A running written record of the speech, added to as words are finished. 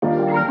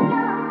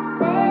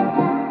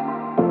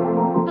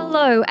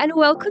Hello and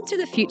welcome to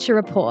The Future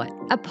Report,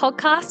 a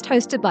podcast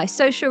hosted by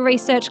social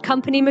research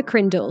company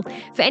McCrindle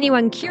for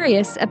anyone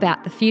curious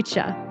about the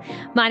future.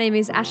 My name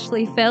is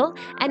Ashley Fell,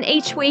 and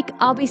each week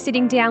I'll be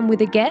sitting down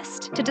with a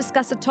guest to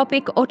discuss a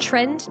topic or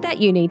trend that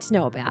you need to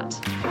know about.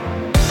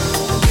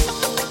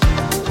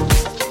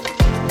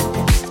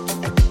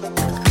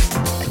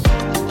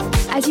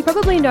 As you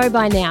probably know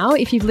by now,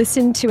 if you've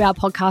listened to our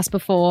podcast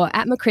before,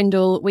 at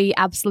McCrindle, we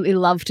absolutely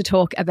love to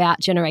talk about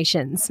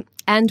generations.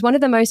 And one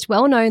of the most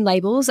well-known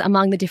labels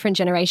among the different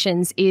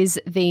generations is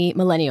the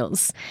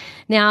Millennials.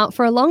 Now,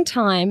 for a long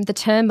time, the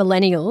term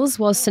Millennials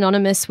was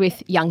synonymous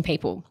with young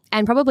people.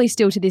 And probably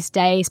still to this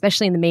day,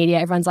 especially in the media,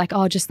 everyone's like,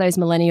 oh, just those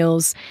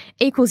millennials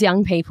equals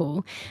young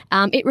people.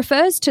 It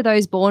refers to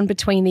those born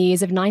between the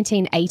years of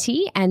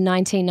 1980 and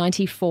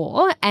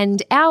 1994.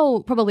 And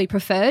our probably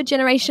preferred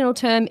generational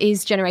term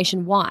is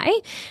Generation Y.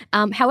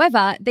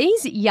 However,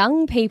 these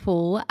young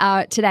people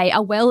today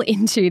are well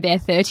into their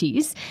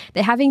 30s.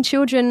 They're having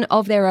children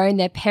of their own.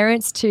 They're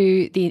parents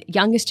to the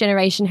youngest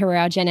generation who are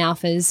our Gen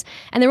Alphas.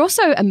 And they're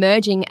also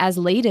emerging as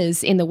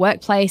leaders in the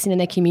workplace and in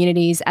their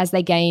communities as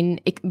they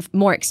gain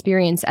more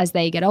experience as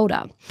they get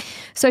older.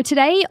 So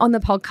today on the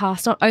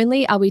podcast, not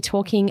only are we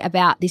talking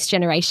about this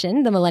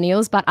generation, the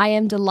Millennials, but I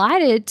am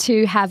delighted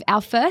to have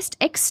our first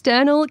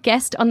external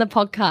guest on the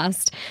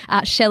podcast,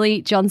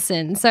 Shelley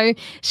Johnson. So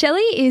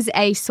Shelly is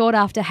a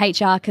sought-after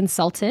HR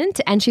consultant,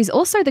 and she's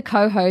also the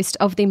co-host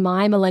of the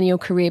My Millennial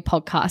Career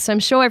podcast. So I'm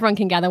sure everyone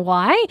can gather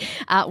why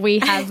we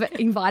have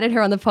invited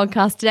her on the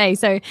podcast today.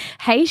 So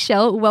hey,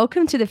 Shell,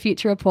 welcome to the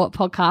Future Report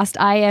podcast.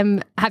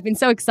 I have been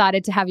so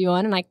excited to have you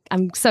on, and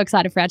I'm so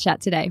excited for our chat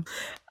today.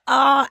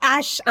 Oh,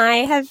 Ash, I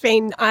have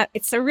been,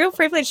 it's a real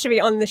privilege to be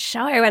on the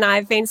show, and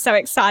I've been so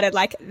excited.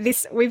 Like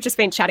this, we've just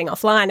been chatting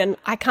offline and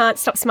I can't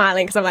stop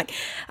smiling because I'm like,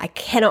 I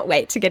cannot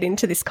wait to get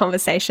into this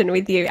conversation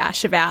with you,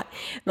 Ash, about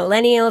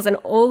millennials and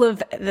all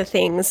of the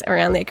things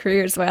around their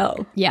career as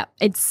well. Yeah,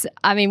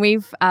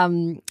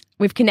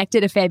 We've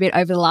connected a fair bit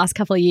over the last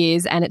couple of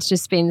years, and it's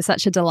just been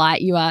such a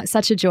delight. You are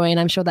such a joy, and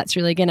I'm sure that's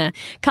really going to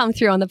come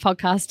through on the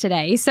podcast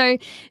today. So,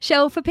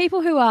 Shell, for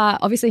people who are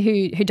obviously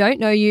who don't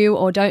know you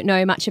or don't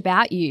know much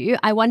about you,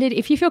 I wondered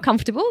if you feel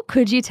comfortable,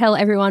 could you tell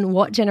everyone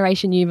what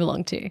generation you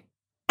belong to?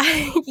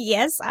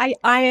 Yes, I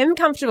am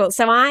comfortable.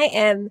 So I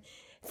am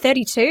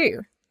 32.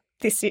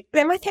 This year.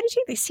 Am I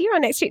 32 this year or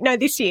next year? No,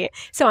 this year.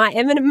 So I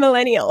am a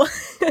millennial.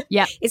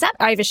 Yeah. Is that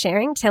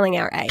oversharing, telling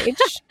our age?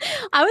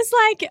 I was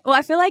like, well,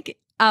 I feel like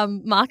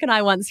Mark and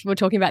I once were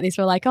talking about this.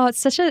 We're like, oh, it's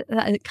such a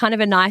kind of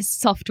a nice,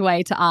 soft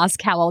way to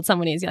ask how old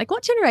someone is. You're like,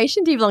 what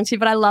generation do you belong to?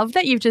 But I love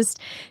that you've just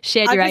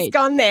shared your age. I've just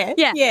gone there.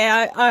 Yeah.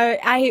 Yeah.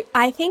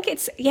 I think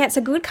it's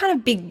a good kind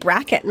of big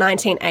bracket,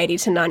 1980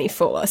 to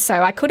 94.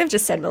 So I could have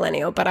just said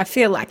millennial, but I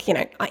feel like,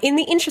 in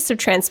the interest of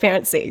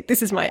transparency,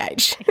 this is my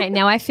age. Okay.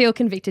 Now I feel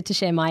convicted to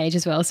share my age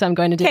as well. So I'm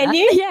going to do that. Can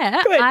you?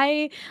 Yeah. Good.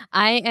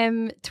 I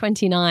am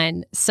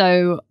 29.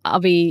 So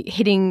I'll be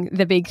hitting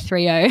the big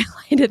 30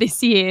 later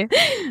this year.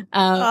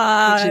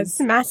 It's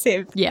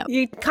massive. Yeah.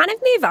 You kind of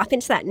move up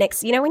into that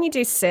next, when you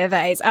do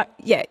surveys,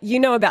 you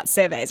know about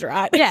surveys,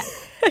 right? Yeah.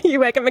 You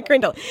work at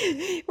McCrindle.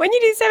 When you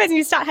do surveys and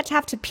you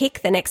have to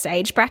pick the next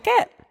age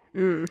bracket,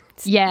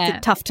 it's a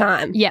tough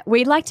time. Yeah,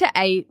 we like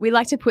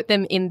to put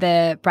them in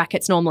the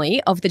brackets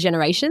normally of the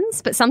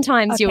generations, but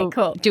sometimes you'll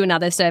do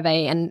another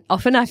survey, and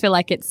often I feel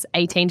like it's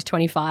 18 to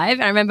 25.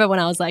 And I remember when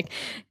I was like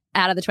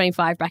out of the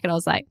 25 bracket, I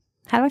was like,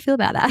 how do I feel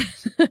about that?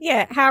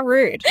 Yeah, how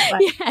rude.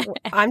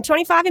 I'm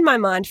 25 in my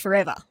mind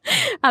forever.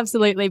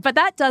 Absolutely. But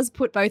that does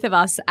put both of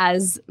us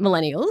as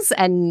millennials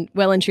and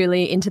well and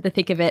truly into the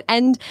thick of it.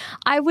 And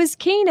I was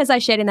keen, as I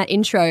shared in that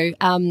intro,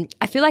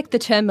 I feel like the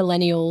term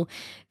millennial,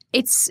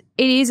 it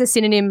is a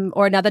synonym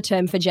or another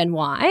term for Gen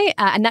Y,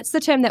 and that's the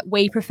term that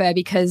we prefer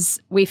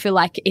because we feel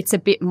like it's a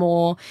bit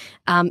more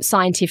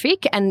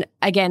scientific. And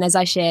again, as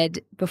I shared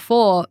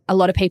before, a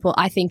lot of people,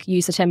 I think,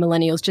 use the term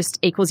millennials just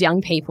equals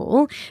young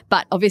people.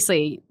 But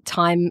obviously,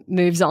 time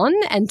moves on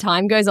and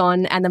time goes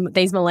on, and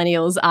these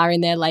millennials are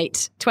in their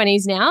late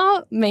 20s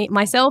now,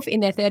 myself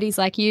in their 30s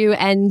like you.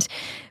 And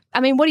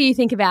I mean, what do you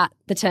think about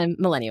the term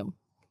millennial?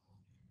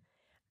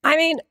 I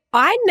mean,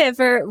 I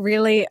never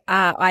really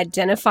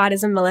identified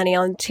as a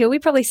millennial until we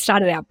probably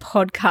started our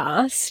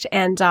podcast,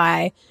 and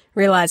I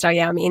realised,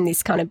 I'm in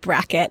this kind of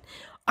bracket.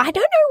 I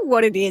don't know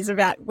what it is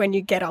about when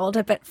you get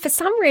older, but for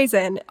some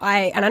reason,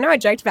 I know I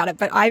joked about it,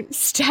 but I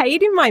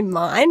stayed in my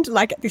mind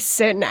like at this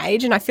certain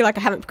age, and I feel like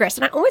I haven't progressed.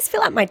 And I always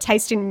feel like my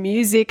taste in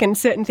music and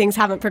certain things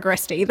haven't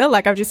progressed either.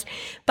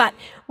 But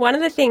one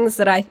of the things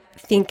that I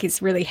think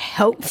is really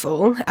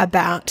helpful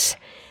about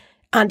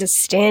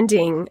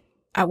understanding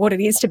what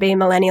it is to be a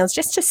millennial is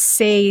just to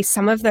see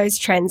some of those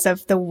trends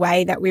of the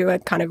way that we were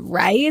kind of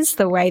raised,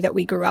 the way that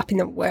we grew up in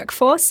the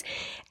workforce.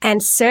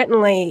 And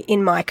certainly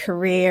in my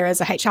career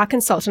as a HR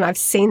consultant, I've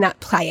seen that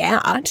play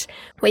out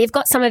where you've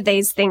got some of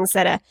these things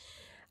that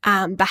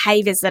are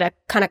behaviours that are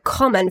kind of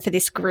common for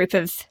this group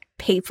of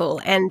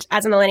people. And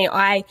as a millennial,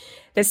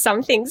 there's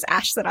some things,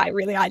 Ash, that I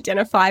really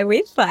identify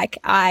with. Like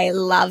I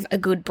love a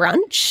good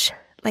brunch.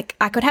 like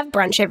I could have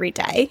brunch every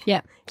day.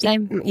 Yeah,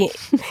 same.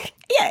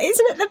 Yeah,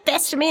 isn't it the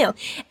best meal?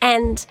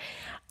 And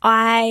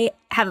I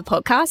have a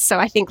podcast, so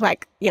I think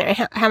like, you know,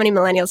 how many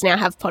millennials now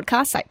have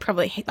podcasts? Like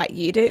probably like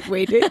you do,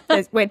 we do.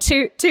 We're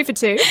two for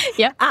two.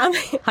 Yeah,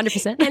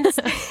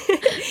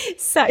 100%.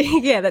 So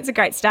yeah, that's a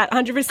great stat.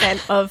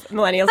 100% of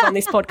millennials on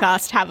this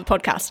podcast have a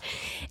podcast.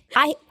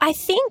 I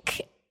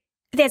think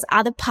there's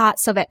other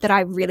parts of it that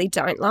I really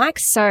don't like.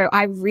 So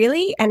I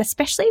really, and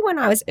especially when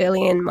I was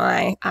early in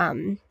my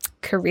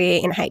career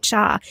in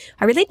HR,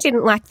 I really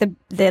didn't like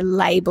the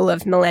label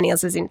of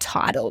millennials as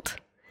entitled,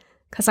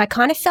 because I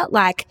kind of felt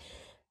like,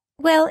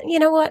 well, you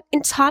know what?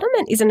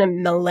 Entitlement isn't a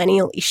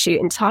millennial issue.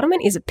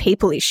 Entitlement is a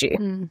people issue.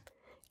 Mm.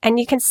 And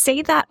you can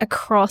see that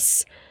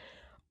across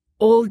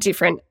all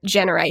different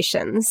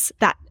generations,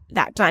 that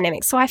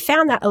dynamic. So I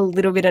found that a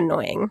little bit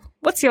annoying.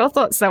 What's your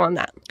thoughts though on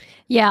that?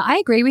 Yeah, I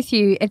agree with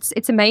you.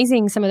 It's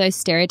amazing some of those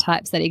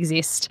stereotypes that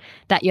exist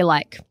that you're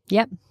like,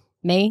 yep,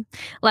 me.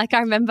 Like I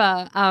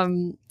remember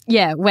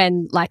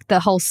when like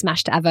the whole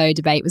smashed avo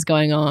debate was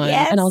going on,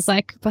 and I was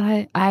like,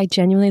 but I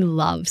genuinely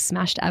love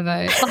smashed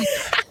avo. Like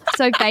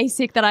so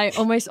basic that I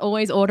almost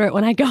always order it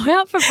when I go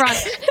out for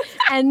brunch.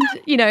 And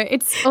you know,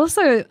 it's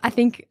also, I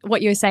think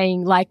what you're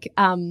saying, like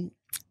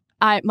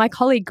my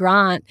colleague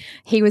Grant,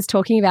 he was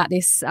talking about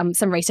this,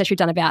 some research we've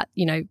done about,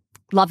 you know,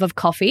 love of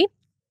coffee.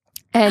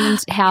 And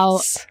how,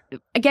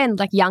 again,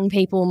 like young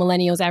people,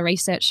 millennials, our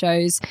research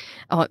shows,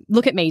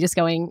 look at me just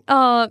going,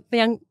 the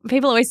young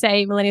people always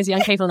say millennials are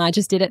young people, and I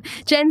just did it.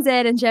 Gen Z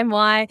and Gen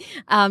Y,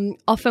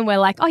 often we're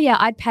like, oh yeah,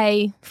 I'd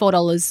pay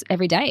 $4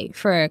 every day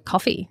for a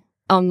coffee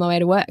on my way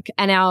to work.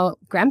 And our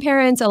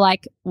grandparents are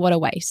like, what a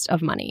waste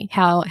of money.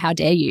 How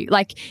dare you?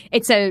 Like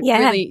it's a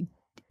really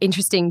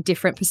interesting,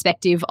 different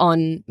perspective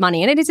on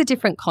money. And it is a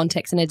different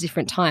context and a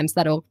different time, so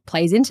that all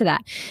plays into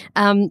that.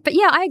 But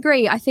yeah, I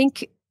agree. I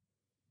think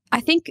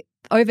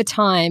over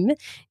time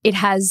it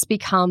has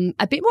become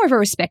a bit more of a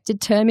respected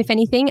term, if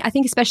anything. I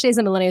think especially as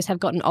the millennials have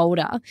gotten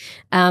older,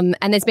 and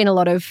there's been a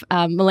lot of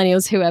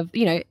millennials who have,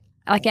 you know,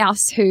 like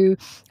us, who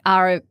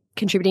are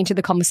contributing to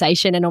the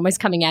conversation and almost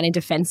coming out in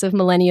defense of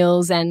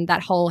millennials and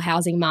that whole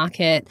housing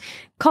market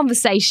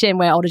conversation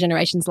where older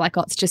generations are like,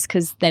 oh, it's just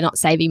because they're not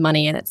saving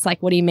money. And it's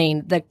like, what do you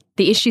mean? The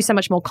issue is so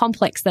much more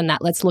complex than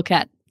that. Let's look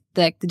at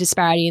the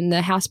disparity in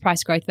the house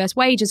price growth versus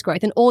wages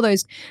growth and all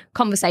those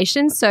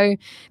conversations. So,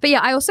 but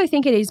yeah, I also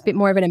think it is a bit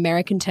more of an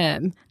American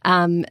term,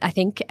 I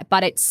think,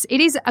 but it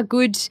is a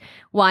good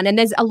one. And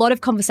there's a lot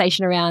of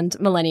conversation around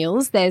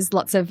millennials. There's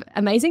lots of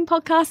amazing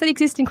podcasts that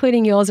exist,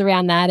 including yours,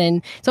 around that.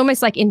 And it's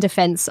almost like in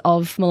defense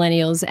of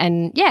millennials,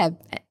 and yeah,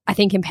 I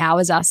think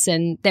empowers us.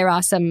 And there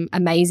are some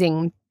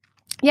amazing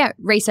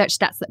research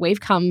stats that we've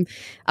come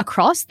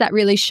across that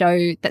really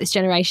show that this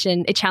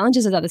generation, it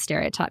challenges those other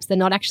stereotypes. They're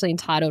not actually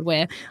entitled.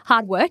 We're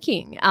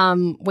hardworking.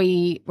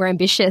 We're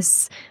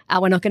ambitious.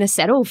 We're not going to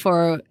settle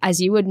for, as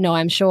you would know,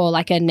 I'm sure,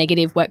 like a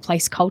negative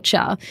workplace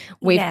culture.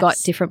 We've got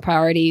different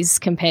priorities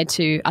compared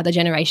to other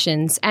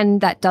generations.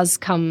 And that does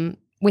come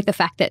with the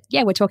fact that,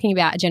 we're talking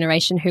about a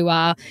generation who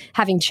are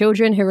having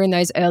children, who are in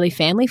those early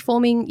family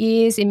forming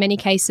years in many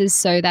cases.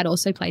 So that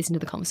also plays into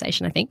the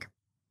conversation, I think.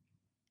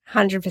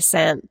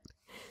 100%.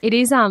 It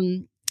is,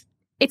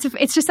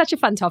 it's just such a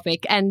fun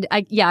topic. And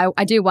I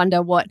do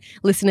wonder what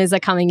listeners are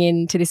coming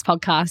into this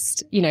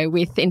podcast, you know,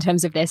 with in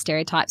terms of their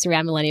stereotypes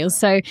around millennials.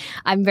 So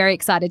I'm very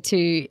excited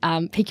to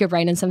pick your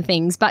brain on some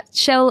things. But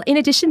Shell, in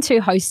addition to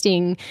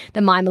hosting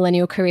the My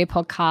Millennial Career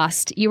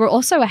podcast, you were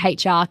also a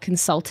HR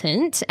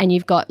consultant and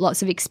you've got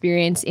lots of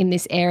experience in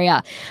this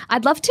area.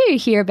 I'd love to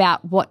hear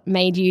about what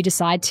made you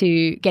decide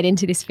to get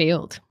into this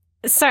field.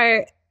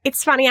 So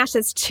it's funny, Ash,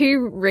 there's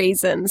two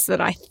reasons that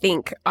I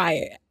think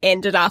I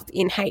ended up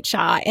in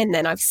HR and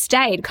then I've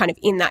stayed kind of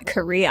in that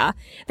career.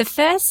 The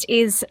first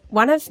is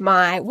one of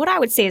what I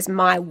would say is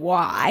my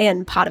why,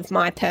 and part of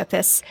my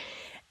purpose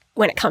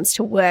when it comes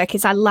to work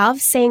is I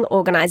love seeing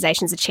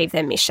organizations achieve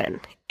their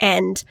mission.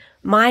 And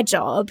my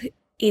job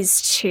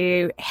is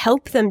to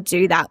help them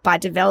do that by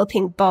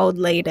developing bold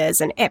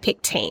leaders and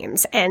epic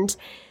teams. And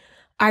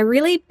I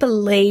really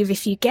believe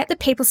if you get the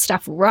people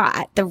stuff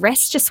right, the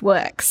rest just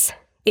works.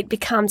 It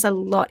becomes a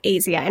lot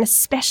easier. And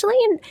especially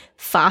in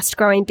fast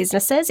growing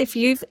businesses, if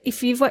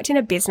you've worked in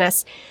a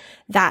business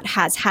that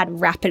has had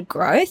rapid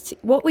growth,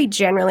 what we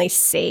generally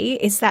see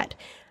is that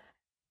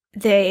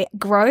the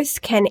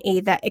growth can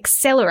either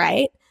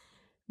accelerate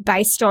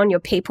based on your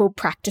people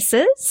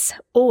practices,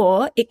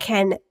 or it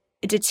can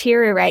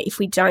deteriorate if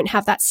we don't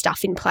have that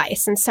stuff in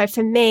place. And so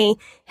for me,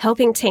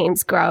 helping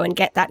teams grow and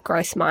get that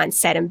growth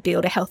mindset and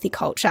build a healthy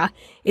culture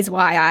is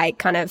why I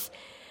kind of,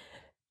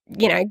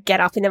 get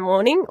up in the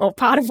morning, or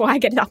part of why I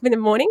get up in the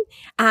morning.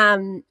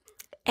 And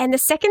the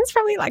second's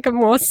probably like a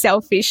more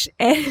selfish,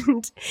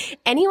 and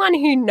anyone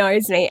who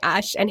knows me,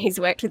 Ash, and who's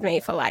worked with me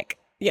for like,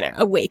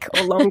 a week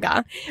or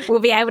longer will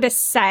be able to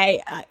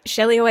say,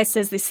 Shelley always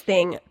says this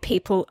thing,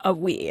 people are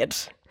weird.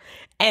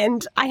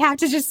 And I have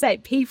to just say,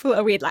 people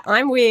are weird. Like,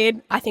 I'm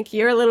weird. I think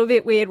you're a little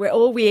bit weird. We're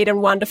all weird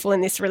and wonderful in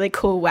this really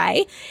cool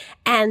way.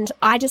 And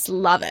I just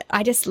love it.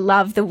 I just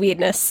love the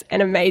weirdness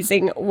and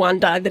amazing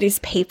wonder that is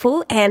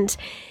people. And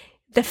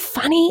the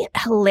funny,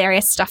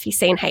 hilarious stuff you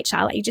see in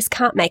HR, like, you just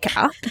can't make it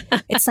up.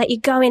 It's like you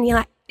go in, you're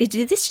like,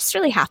 did this just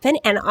really happen?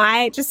 And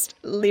I just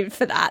live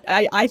for that.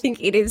 I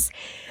think it is,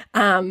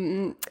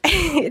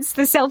 it's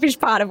the selfish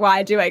part of why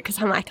I do it,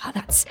 because I'm like, oh,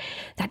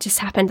 that just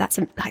happened. That's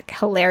like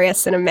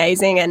hilarious and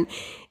amazing.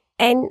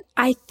 And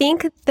I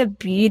think the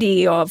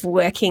beauty of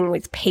working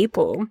with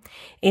people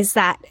is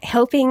that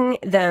helping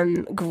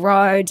them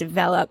grow,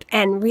 develop,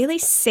 and really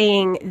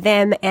seeing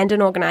them and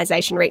an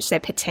organization reach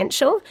their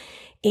potential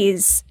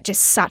is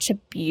just such a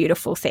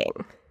beautiful thing.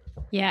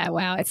 Yeah,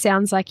 wow. It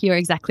sounds like you're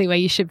exactly where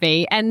you should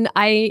be. And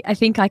I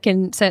think I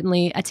can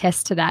certainly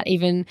attest to that,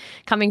 even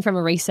coming from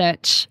a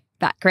research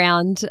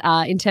background,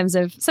 in terms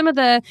of some of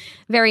the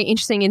very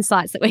interesting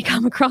insights that we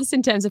come across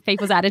in terms of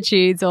people's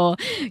attitudes, or,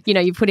 you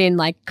know, you put in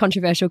like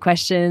controversial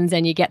questions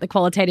and you get the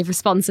qualitative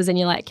responses and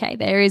you're like, okay,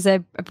 there is a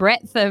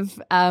breadth of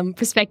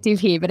perspective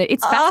here, but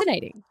it's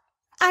fascinating.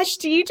 Ash,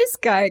 do you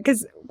just go,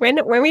 because when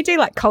we do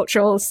like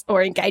cultural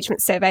or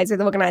engagement surveys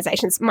with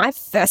organizations, my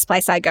first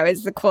place I go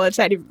is the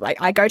qualitative,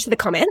 like I go to the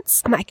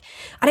comments. I'm like,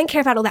 I don't care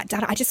about all that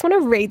data. I just want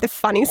to read the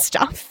funny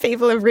stuff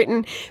people have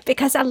written,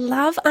 because I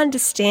love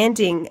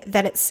understanding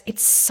that it's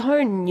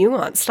so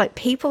nuanced. Like,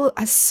 people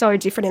are so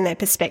different in their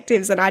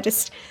perspectives, and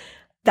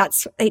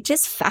it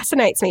just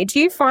fascinates me. Do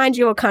you find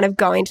you're kind of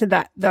going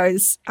to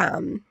those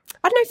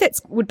I don't know if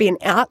that would be an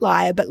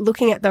outlier, but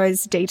looking at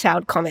those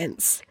detailed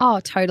comments? Oh,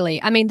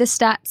 totally. I mean, the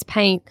stats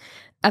paint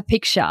a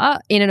picture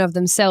in and of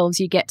themselves.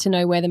 You get to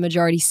know where the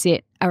majority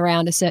sit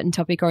around a certain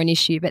topic or an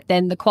issue. But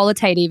then the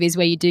qualitative is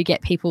where you do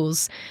get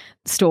people's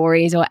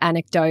stories or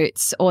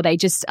anecdotes, or they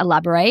just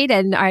elaborate.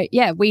 And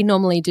we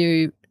normally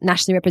do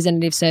nationally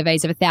representative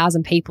surveys of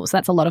 1,000 people. So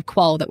that's a lot of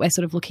qual that we're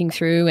sort of looking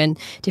through, and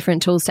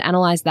different tools to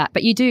analyze that.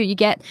 But you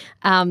get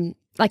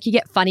you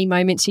get funny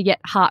moments, you get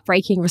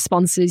heartbreaking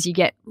responses, you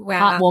get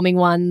heartwarming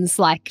ones,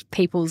 like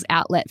people's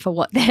outlet for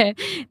what they're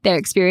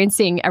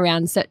experiencing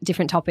around certain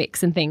different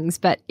topics and things.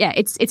 But yeah,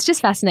 it's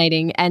just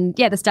fascinating. And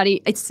yeah, the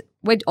study,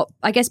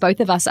 I guess both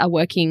of us are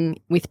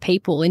working with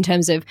people in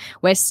terms of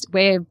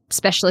we're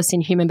specialists in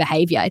human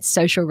behavior. It's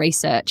social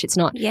research. It's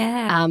not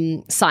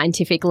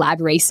scientific lab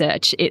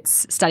research.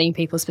 It's studying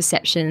people's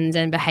perceptions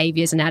and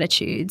behaviors and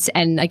attitudes.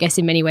 And I guess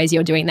in many ways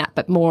you're doing that,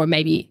 but more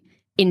maybe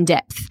in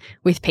depth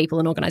with people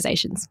and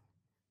organizations.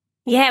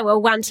 Yeah, well,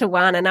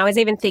 one-to-one. And I was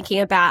even thinking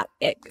about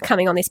it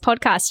coming on this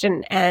podcast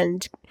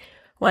and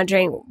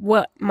wondering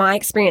what my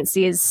experience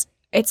is.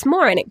 It's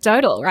more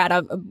anecdotal, right?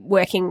 I'm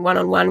working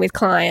one-on-one with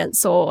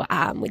clients or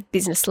with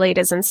business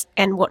leaders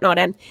and whatnot.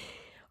 And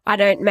I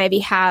don't maybe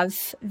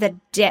have the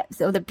depth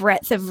or the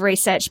breadth of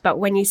research, but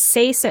when you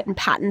see certain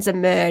patterns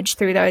emerge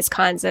through those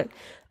kinds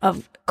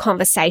of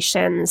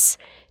conversations,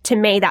 to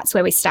me, that's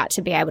where we start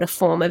to be able to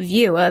form a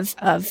view of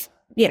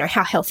you know,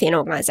 how healthy an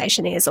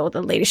organization is, or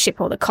the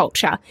leadership or the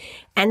culture.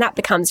 And that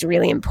becomes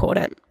really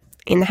important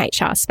in the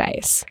HR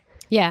space.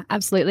 Yeah,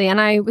 absolutely.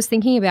 And I was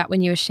thinking about when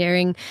you were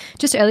sharing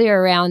just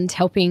earlier around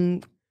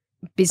helping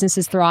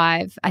businesses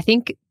thrive. I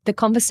think the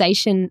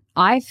conversation,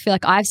 I feel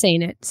like I've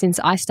seen it since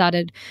I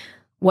started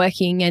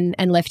working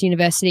and left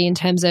university, in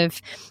terms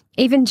of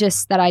even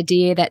just that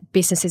idea that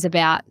business is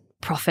about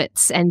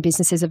profits and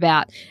business is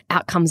about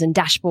outcomes and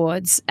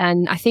dashboards.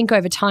 And I think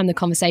over time the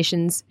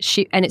conversations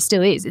and it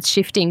still is, it's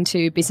shifting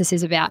to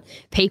businesses about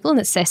people, and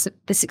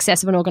the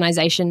success of an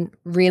organization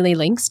really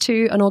links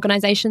to an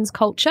organization's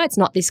culture. It's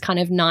not this kind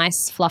of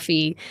nice,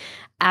 fluffy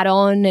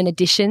add-on and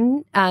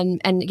addition. And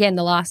again,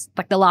 the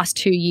last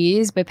 2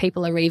 years where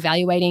people are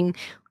reevaluating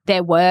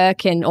their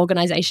work and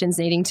organizations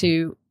needing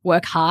to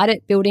work hard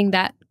at building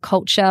that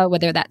culture,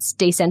 whether that's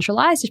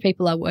decentralized if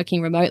people are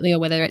working remotely, or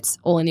whether it's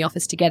all in the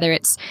office together.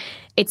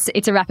 It's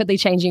a rapidly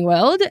changing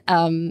world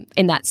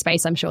in that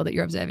space, I'm sure, that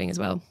you're observing as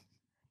well.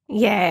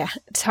 Yeah,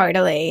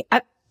 totally.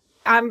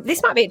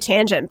 This might be a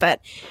tangent, but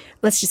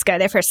let's just go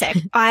there for a sec.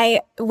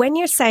 When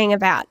you're saying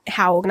about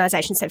how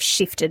organizations have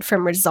shifted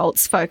from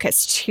results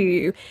focused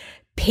to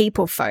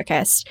people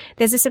focused,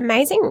 there's this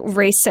amazing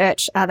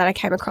research that I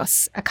came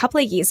across a couple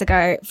of years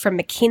ago from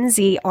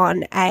McKinsey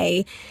on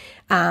a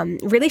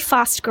really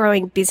fast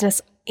growing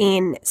business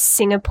in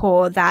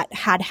Singapore that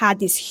had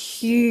this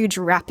huge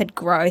rapid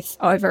growth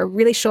over a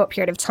really short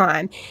period of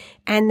time.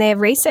 And their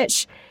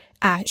research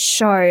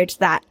showed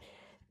that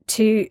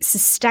to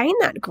sustain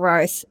that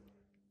growth,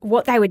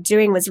 what they were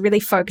doing was really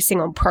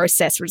focusing on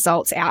process,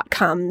 results,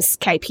 outcomes,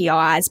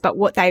 KPIs, but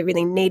what they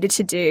really needed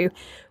to do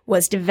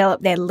was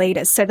develop their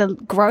leaders. So the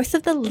growth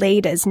of the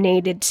leaders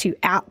needed to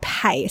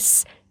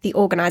outpace the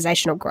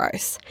organizational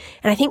growth.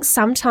 And I think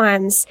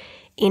sometimes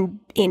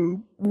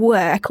in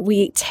work,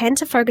 we tend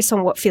to focus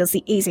on what feels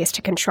the easiest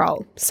to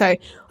control. So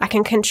I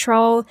can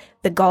control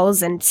the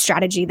goals and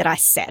strategy that I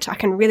set. I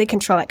can really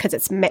control it because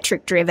it's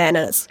metric driven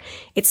and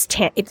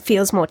it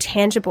feels more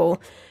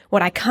tangible.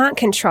 What I can't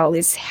control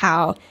is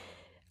how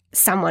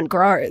someone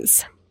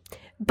grows.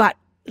 But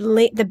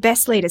the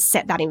best leaders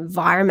set that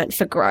environment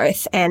for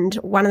growth. And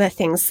one of the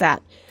things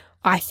that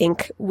I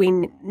think we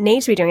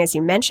need to be doing, as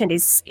you mentioned,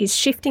 is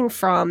shifting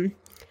from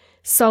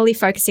solely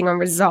focusing on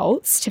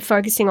results to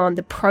focusing on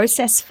the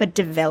process for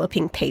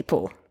developing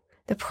people,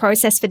 the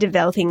process for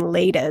developing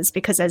leaders,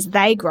 because as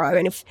they grow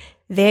and if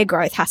their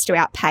growth has to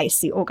outpace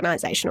the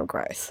organisational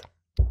growth.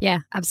 Yeah,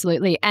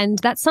 absolutely. And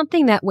that's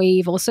something that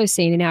we've also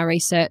seen in our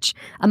research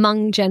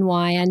among Gen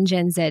Y and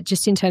Gen Z,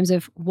 just in terms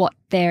of what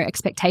their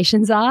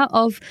expectations are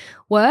of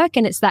work.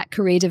 And it's that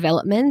career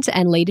development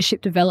and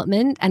leadership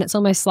development. And it's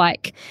almost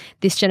like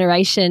this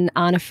generation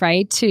aren't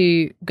afraid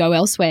to go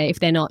elsewhere if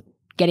they're not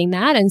getting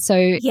that. And so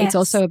It's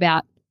also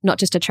about not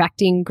just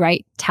attracting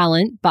great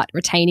talent, but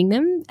retaining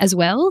them as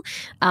well.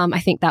 I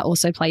think that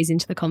also plays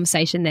into the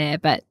conversation there.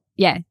 But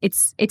yeah,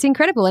 it's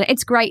incredible. And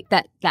it's great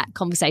that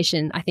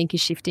conversation, I think,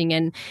 is shifting.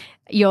 And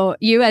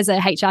you as a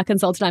HR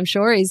consultant, I'm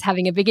sure, is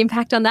having a big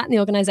impact on that in the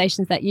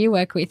organisations that you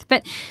work with.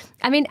 But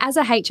I mean, as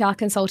a HR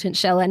consultant,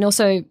 Shell, and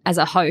also as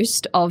a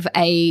host of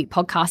a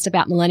podcast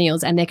about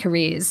millennials and their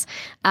careers,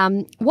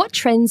 what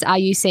trends are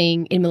you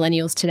seeing in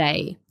millennials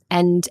today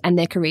and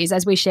their careers?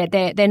 As we shared,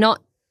 they're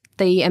not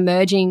the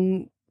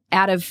emerging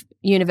out of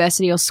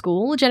university or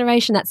school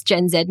generation. That's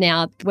Gen Z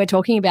now. We're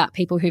talking about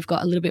people who've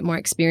got a little bit more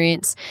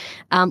experience.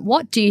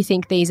 What do you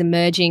think these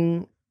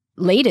emerging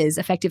leaders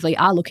effectively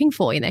are looking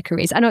for in their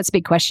careers? I know it's a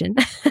big question.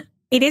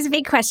 It is a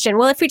big question.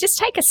 Well, if we just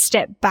take a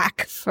step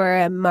back for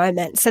a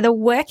moment, so the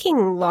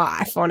working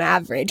life on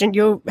average, and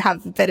you'll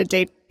have better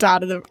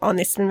data on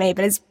this than me,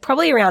 but it's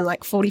probably around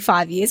like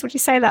 45 years. Would you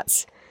say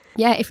that's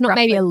Yeah, if not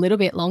roughly? maybe a little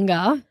bit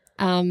longer.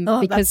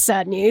 Because that's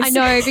sad news. I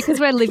know, because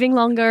we're living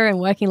longer and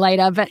working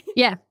later. But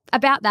yeah,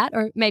 about that,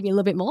 or maybe a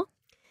little bit more.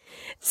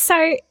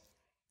 So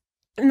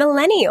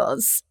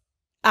millennials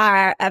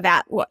are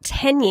about,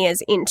 10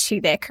 years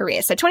into their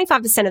career, so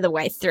 25% of the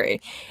way through,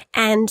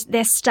 and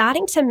they're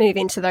starting to move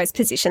into those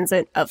positions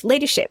of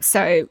leadership,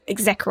 so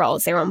exec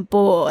roles, they're on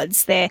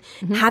boards, they're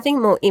having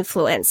more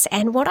influence.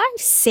 And what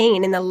I've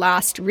seen in the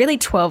last really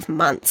 12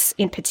 months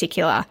in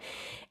particular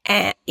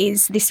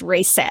is this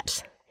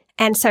reset.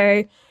 And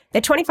so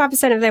they're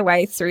 25% of their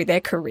way through their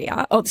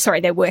career,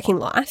 their working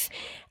life,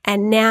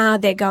 and now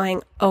they're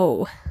going,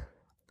 oh,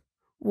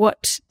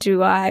 what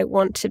do I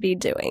want to be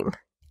doing?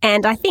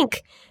 And I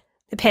think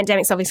the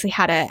pandemic's obviously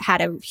had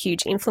a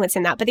huge influence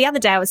in that. But the other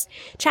day I was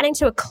chatting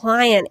to a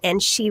client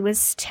and she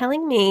was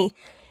telling me,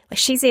 like,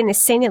 she's in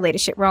this senior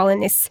leadership role in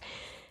this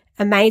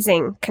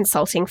amazing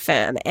consulting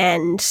firm.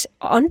 And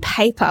on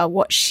paper,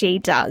 what she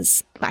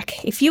does,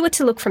 like, if you were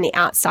to look from the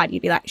outside,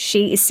 you'd be like,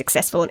 she is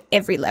successful on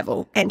every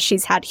level and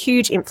she's had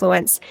huge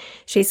influence.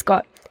 She's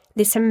got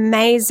this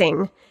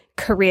amazing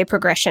career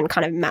progression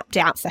kind of mapped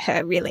out for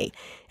her, really.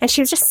 And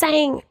she was just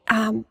saying,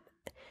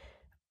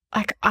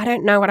 I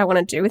don't know what I want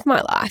to do with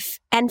my life.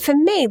 And for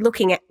me,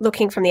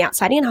 looking from the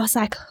outside in, I was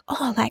like,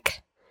 oh,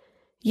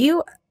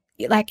 you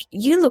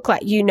look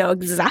like you know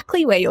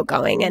exactly where you're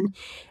going.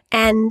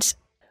 And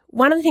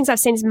one of the things I've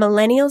seen is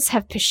millennials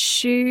have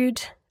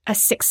pursued a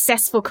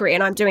successful career,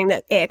 and I'm doing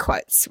the air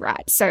quotes,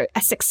 right? So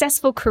a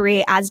successful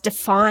career as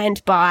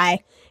defined by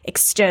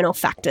external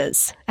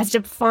factors, as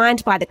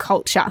defined by the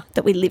culture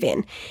that we live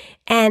in.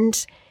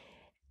 And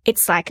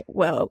it's like,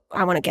 well,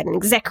 I want to get an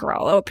exec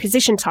role or a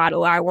position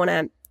title, or I want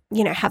to,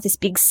 have this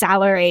big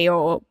salary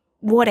or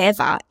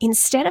whatever,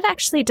 instead of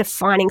actually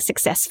defining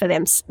success for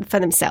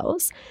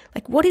themselves.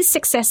 Like, what is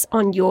success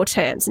on your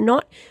terms?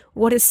 Not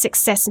what does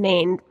success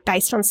mean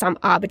based on some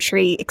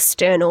arbitrary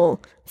external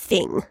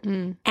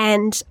thing.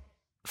 And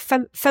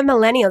for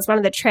millennials, one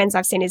of the trends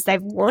I've seen is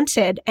they've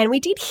wanted, and we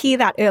did hear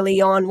that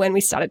early on when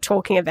we started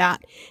talking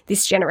about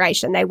this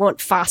generation, they want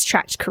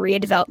fast-tracked career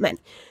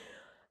development.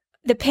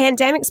 The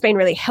pandemic's been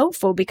really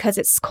helpful because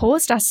it's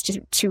caused us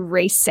to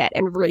reset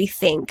and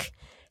rethink,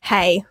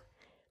 hey,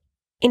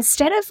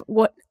 instead of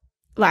what,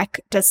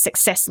 does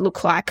success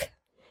look like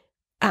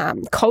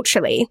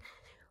culturally,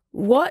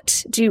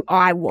 what do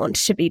I want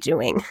to be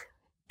doing?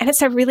 And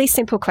it's a really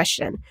simple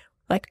question.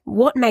 Like,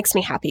 what makes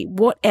me happy?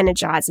 What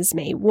energizes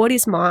me? What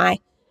is my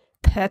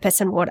purpose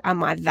and what are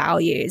my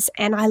values?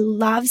 And I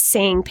love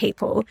seeing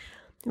people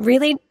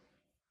really,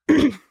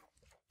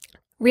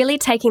 really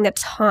taking the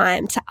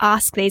time to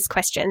ask these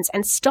questions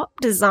and stop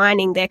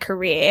designing their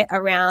career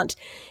around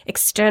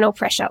external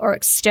pressure or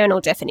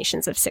external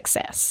definitions of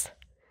success.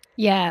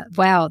 Yeah,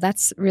 wow,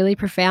 that's really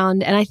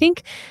profound. And I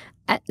think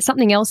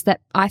something else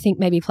that I think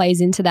maybe plays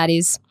into that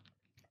is,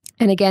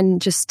 and again,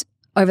 just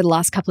over the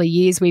last couple of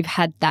years, we've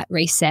had that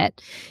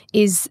reset,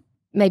 is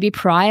maybe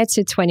prior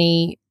to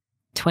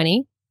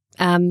 2020,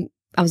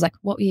 I was like,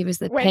 what year was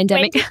the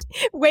pandemic?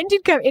 When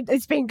did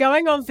it's been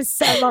going on for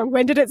so long.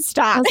 When did it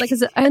start? I was like,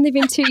 has it only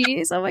been 2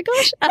 years? Oh my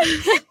gosh.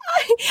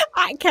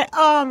 I can't,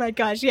 oh my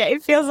gosh. Yeah,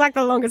 it feels like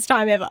the longest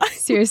time ever.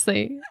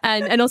 Seriously.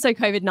 And also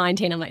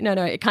COVID-19. I'm like, no,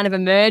 it kind of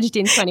emerged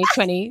in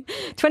 2020.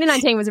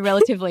 2019 was a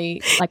relatively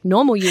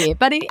normal year.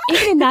 But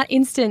even in that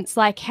instance,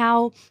 and I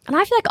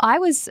feel like I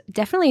was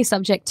definitely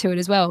subject to it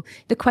as well.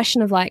 The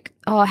question of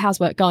oh, how's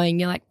work going?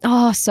 You're like,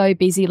 oh, so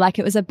busy. Like,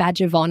 it was a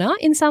badge of honor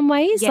in some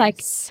ways.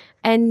 Yes.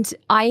 And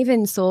I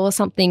even saw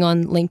something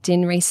on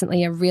LinkedIn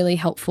recently, a really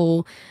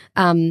helpful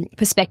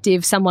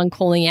perspective, someone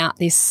calling out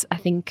this, I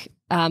think,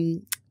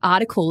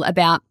 article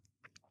about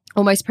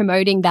almost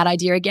promoting that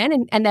idea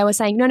again. And they were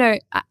saying, no,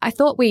 I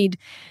thought we'd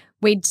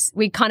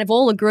kind of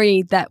all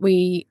agreed that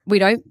we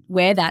don't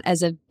wear that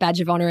as a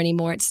badge of honor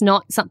anymore. It's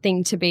not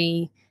something to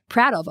be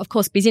proud of. Of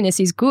course,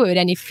 busyness is good,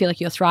 and if you feel like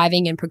you're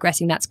thriving and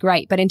progressing, that's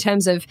great. But in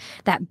terms of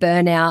that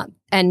burnout,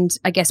 and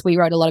I guess we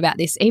wrote a lot about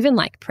this even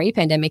like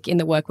pre-pandemic in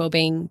the work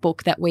wellbeing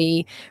book that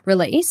we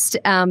released.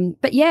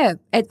 But yeah,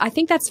 I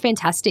think that's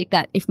fantastic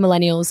that if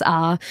millennials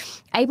are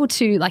able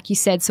to, like you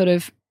said, sort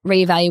of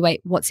reevaluate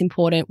what's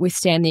important,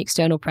 withstand the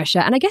external pressure.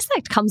 And I guess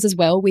that comes as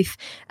well with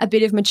a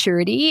bit of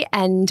maturity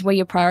and where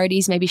your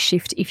priorities maybe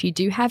shift if you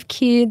do have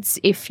kids,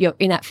 if you're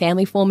in that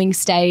family forming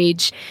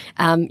stage,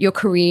 your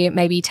career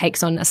maybe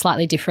takes on a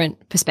slightly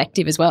different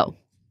perspective as well.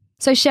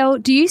 So Shell,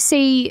 do you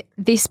see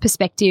this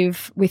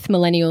perspective with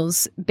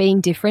millennials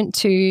being different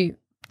to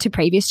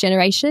previous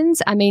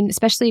generations? I mean,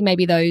 especially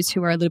maybe those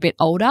who are a little bit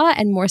older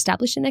and more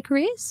established in their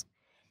careers?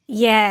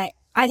 Yeah,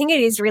 I think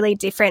it is really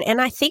different. And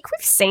I think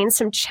we've seen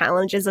some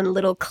challenges and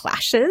little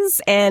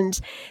clashes. And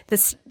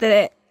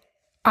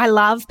I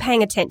love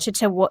paying attention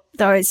to what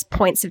those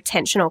points of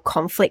tension or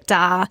conflict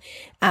are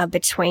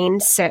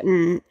between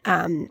certain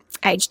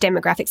age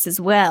demographics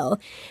as well.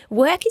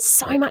 Work is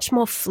so much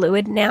more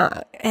fluid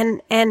now.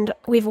 And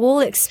we've all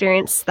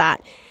experienced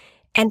that.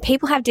 And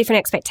people have different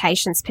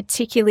expectations,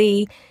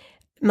 particularly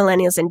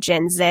millennials and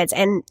Gen Zs.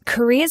 And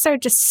careers are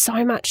just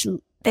so much,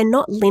 they're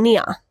not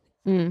linear.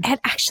 And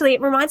actually,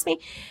 it reminds me,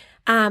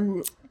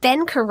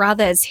 Ben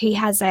Carruthers, he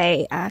has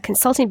a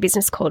consulting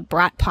business called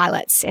Bright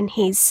Pilots, and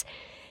he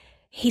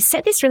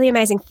said this really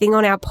amazing thing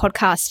on our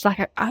podcast,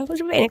 like I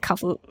was in a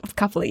couple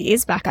of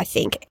years back, I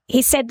think.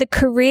 He said the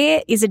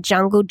career is a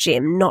jungle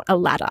gym, not a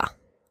ladder.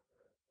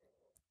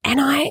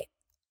 And I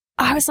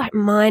was like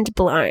mind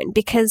blown,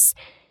 because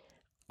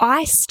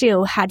I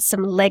still had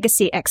some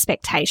legacy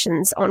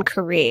expectations on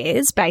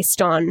careers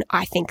based on,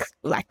 I think,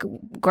 like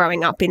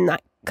growing up in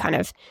that kind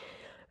of,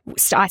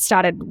 I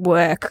started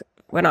work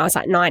when I was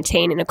like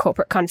 19 in a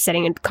corporate kind of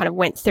setting and kind of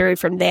went through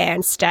from there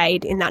and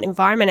stayed in that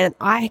environment. And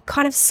I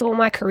kind of saw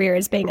my career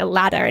as being a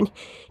ladder, and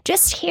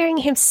just hearing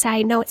him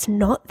say, no, it's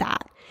not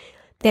that.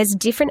 There's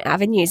different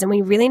avenues, and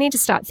we really need to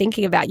start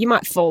thinking about, you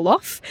might fall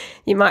off,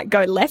 you might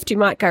go left, you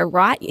might go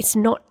right. It's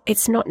not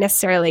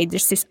necessarily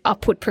just this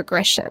upward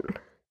progression.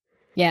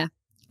 Yeah.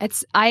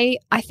 I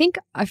think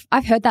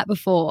I've heard that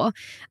before.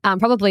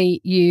 Probably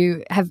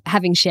you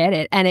having shared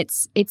it, and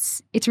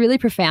it's really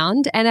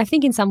profound. And I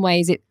think in some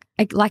ways it,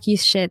 like you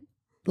shared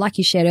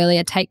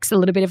earlier, takes a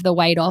little bit of the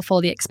weight off, or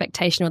the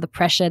expectation or the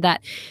pressure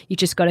that you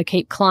just got to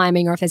keep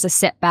climbing, or if there's a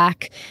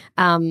setback,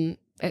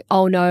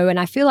 oh no. And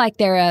I feel like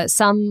there are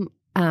some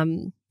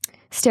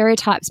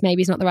stereotypes,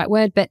 maybe is not the right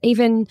word, but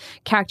even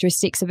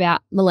characteristics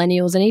about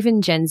millennials and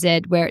even Gen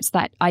Z, where it's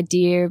that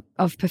idea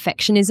of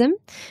perfectionism.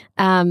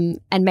 And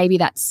maybe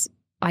that's,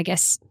 I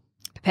guess,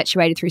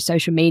 perpetuated through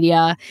social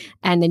media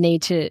and the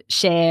need to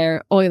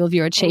share all of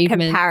your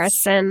achievements.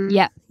 Comparison.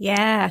 Yeah.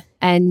 Yeah.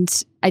 And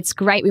it's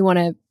great. We want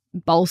to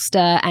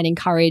bolster and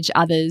encourage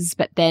others,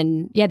 but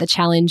then, the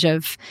challenge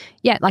of,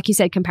 like you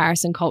said,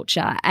 comparison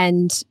culture.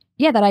 And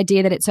that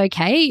idea that it's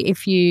okay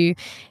if you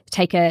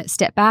take a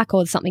step back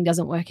or something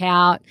doesn't work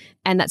out.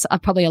 And that's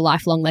probably a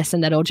lifelong lesson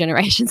that all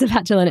generations have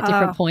had to learn at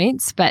different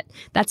points. But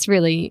that's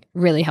really,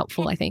 really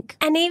helpful, I think.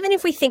 And even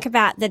if we think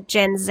about the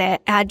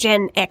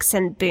Gen X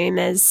and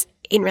boomers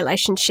in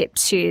relationship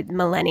to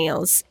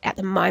millennials at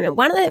the moment,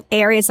 one of the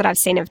areas that I've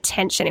seen of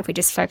tension, if we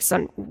just focus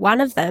on one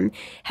of them,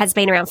 has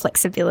been around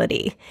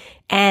flexibility.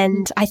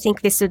 And I think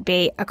this would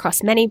be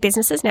across many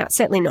businesses. Now, it's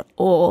certainly not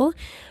all,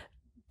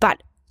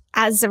 but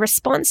as a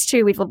response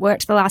to, we've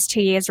worked the last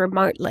 2 years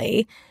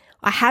remotely,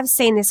 I have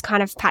seen this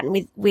kind of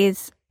pattern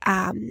with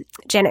Gen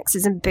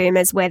Xers and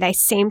boomers, where they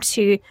seem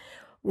to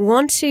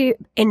want to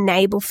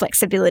enable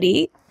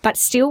flexibility, but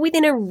still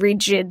within a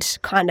rigid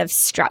kind of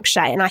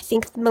structure. And I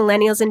think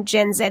millennials and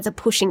Gen Zs are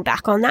pushing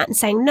back on that and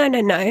saying,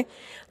 no,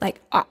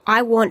 like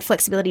I want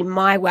flexibility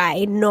my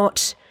way,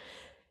 not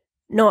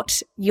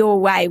your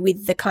way,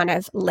 with the kind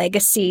of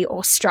legacy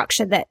or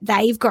structure that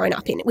they've grown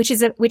up in, which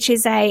is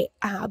a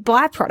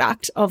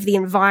byproduct of the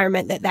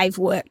environment that they've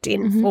worked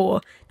in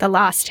for the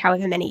last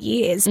however many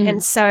years.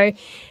 And so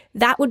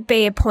that would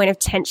be a point of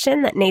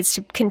tension that needs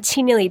to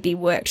continually be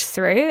worked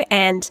through,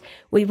 and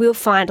we will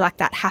find like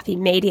that happy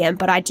medium.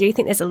 But I do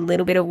think there's a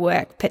little bit of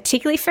work,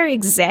 particularly for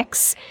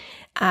execs,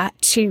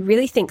 to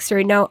really think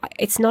through, no,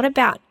 it's not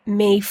about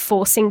me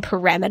forcing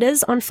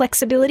parameters on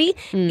flexibility.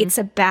 It's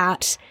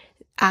about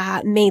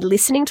me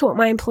listening to what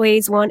my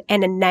employees want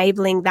and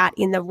enabling that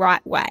in the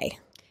right way.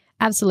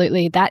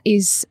 Absolutely. That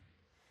is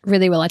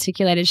really well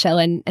articulated, Shell,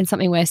 and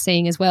something we're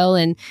seeing as well.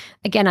 And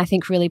again, I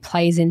think really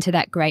plays into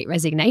that great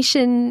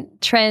resignation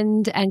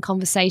trend and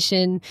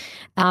conversation.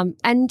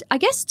 And I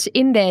guess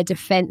in their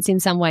defense, in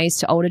some ways,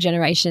 to older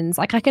generations,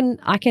 like I can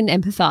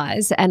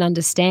empathize and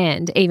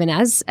understand, even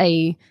as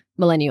a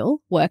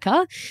millennial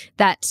worker,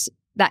 that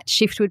that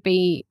shift would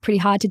be pretty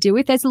hard to deal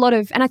with. There's a lot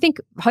of, and I think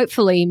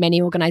hopefully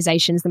many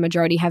organisations, the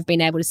majority have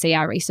been able to see,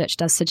 our research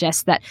does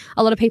suggest that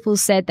a lot of people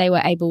said they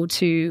were able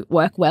to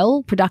work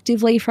well,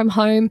 productively from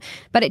home,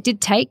 but it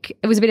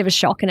was a bit of a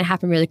shock, and it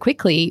happened really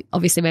quickly,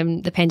 obviously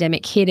when the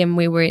pandemic hit and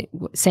we were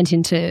sent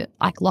into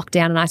like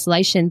lockdown and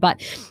isolation.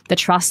 But the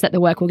trust that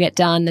the work will get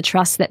done, the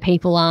trust that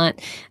people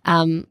aren't,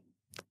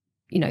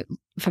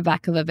 for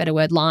lack of a better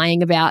word,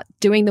 lying about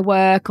doing the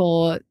work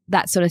or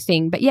that sort of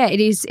thing. But yeah,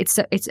 it's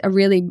a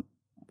really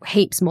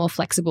heaps more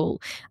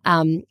flexible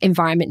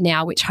environment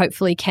now, which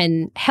hopefully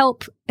can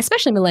help,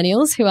 especially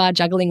millennials who are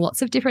juggling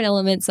lots of different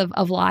elements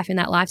of life in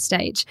that life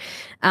stage.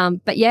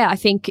 But yeah, I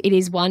think it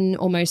is one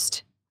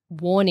almost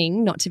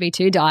warning not to be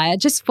too dire,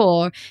 just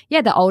for,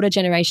 the older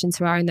generations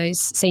who are in those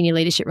senior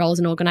leadership roles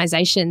in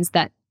organizations,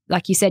 that,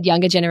 like you said,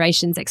 younger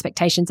generations'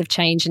 expectations have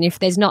changed. And if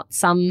there's not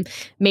some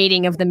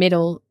meeting of the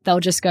middle, they'll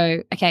just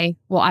go, okay,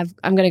 well,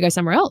 I'm going to go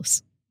somewhere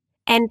else.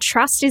 And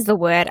trust is the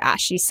word,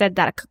 Ash. You said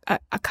that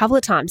a couple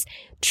of times.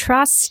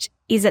 Trust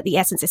is at the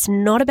essence. It's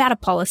not about a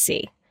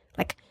policy.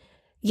 Like,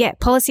 yeah,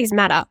 policies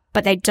matter,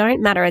 but they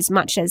don't matter as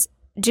much as,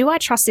 do I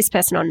trust this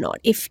person or not?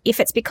 If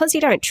it's because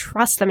you don't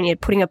trust them and you're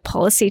putting a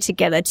policy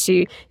together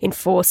to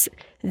enforce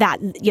that,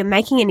 you're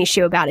making an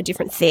issue about a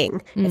different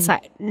thing. It's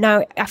like,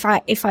 no,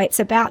 if it's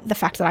about the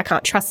fact that I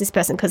can't trust this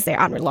person because they're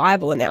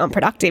unreliable and they're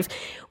unproductive,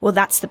 well,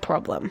 that's the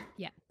problem.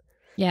 Yeah,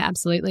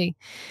 absolutely.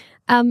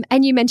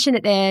 And you mentioned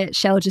it there,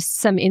 Shell, just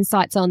some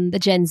insights on the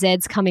Gen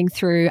Zs coming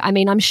through. I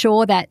mean, I'm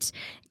sure that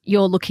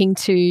you're looking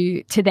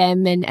to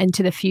them and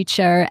to the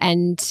future,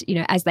 and,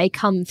 as they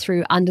come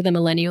through under the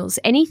millennials,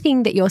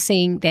 anything that you're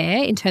seeing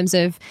there in terms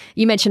of,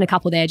 you mentioned a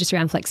couple there just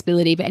around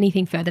flexibility, but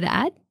anything further to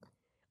add?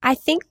 I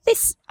think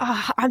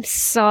I'm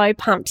so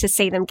pumped to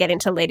see them get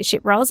into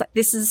leadership roles. Like,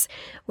 this is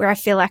where I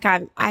feel like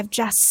I'm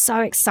just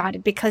so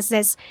excited, because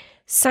there's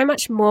so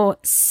much more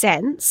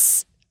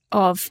sense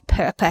of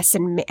purpose,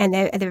 and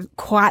they're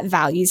quite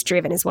values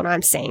driven is what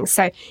I'm seeing.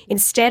 So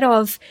instead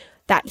of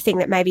that thing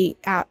that maybe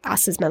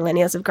us as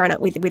millennials have grown up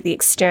with the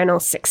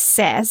external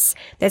success,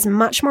 there's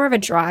much more of a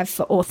drive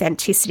for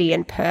authenticity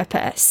and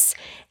purpose.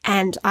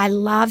 And I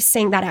love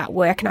seeing that at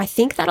work. And I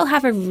think that'll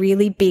have a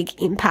really big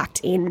impact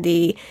in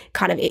the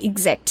kind of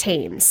exec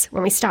teams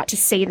when we start to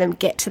see them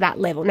get to that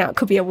level. Now, it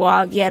could be a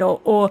while yet,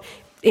 or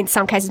in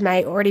some cases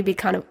may already be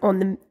kind of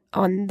on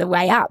the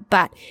way up.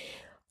 But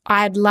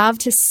I'd love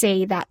to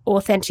see that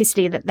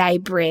authenticity that they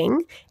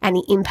bring and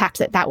the impact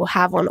that will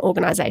have on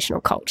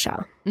organisational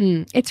culture.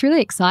 It's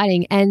really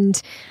exciting. And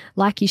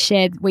like you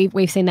shared,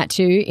 we've seen that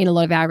too in a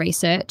lot of our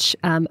research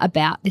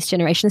about this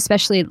generation.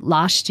 Especially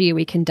last year,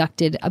 we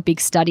conducted a big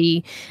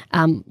study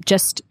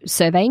just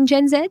surveying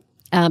Gen Z.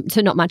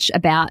 So not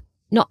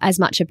as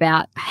much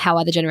about how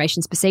other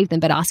generations perceive them,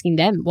 but asking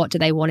them what do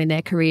they want in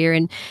their career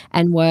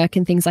and work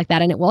and things like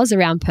that. And it was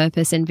around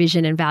purpose and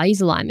vision and values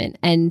alignment.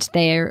 And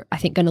they're, I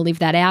think, going to live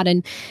that out.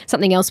 And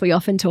something else we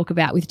often talk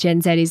about with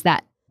Gen Z is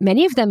that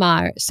many of them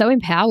are so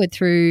empowered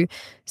through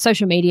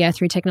social media,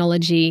 through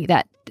technology,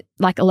 that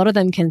like a lot of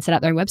them can set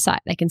up their own website.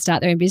 They can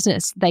start their own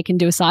business. They can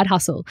do a side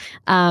hustle.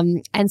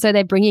 And so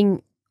they're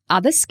bringing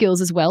other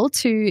skills as well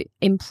to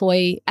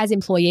employ as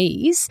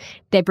employees.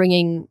 They're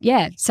bringing,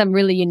 some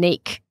really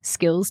unique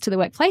skills to the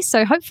workplace.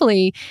 So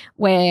hopefully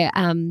we're,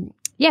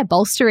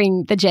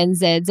 bolstering the Gen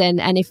Zs.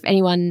 And if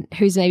anyone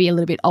who's maybe a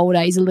little bit older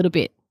is a little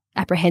bit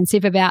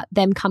apprehensive about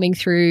them coming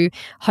through,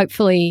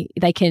 hopefully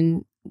they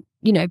can,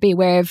 be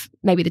aware of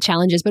maybe the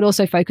challenges, but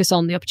also focus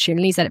on the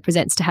opportunities that it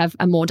presents to have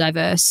a more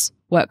diverse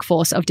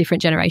workforce of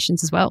different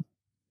generations as well.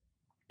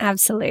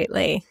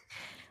 Absolutely.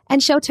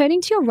 And Shell,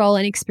 turning to your role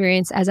and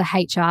experience as a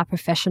HR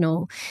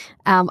professional,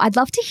 I'd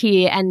love to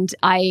hear, and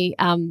I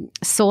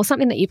saw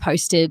something that you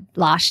posted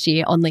last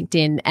year on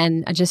LinkedIn,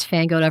 and I just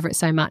fangirled over it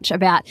so much,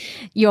 about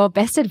your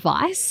best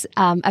advice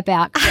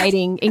about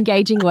creating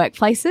engaging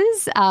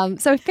workplaces.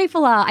 So if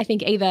people are, I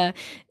think either,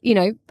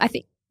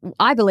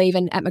 I believe,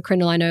 and at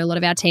McCrindle I know a lot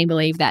of our team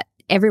believe, that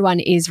everyone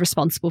is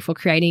responsible for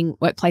creating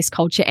workplace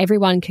culture.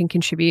 Everyone can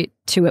contribute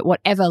to it,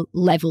 whatever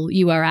level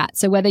you are at.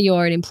 So whether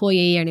you're an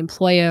employee or an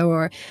employer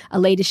or a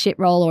leadership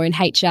role or in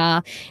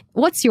HR,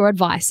 what's your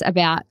advice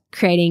about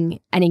creating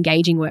an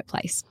engaging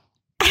workplace?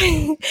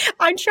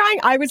 I'm trying.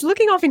 I was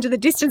looking off into the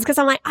distance because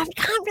I'm like, I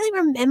can't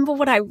really remember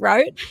what I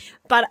wrote,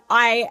 but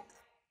when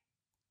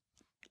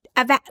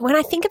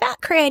I think about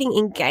creating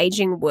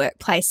engaging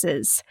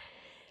workplaces,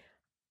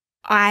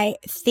 I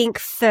think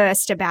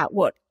first about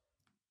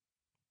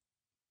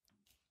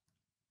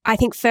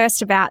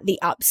the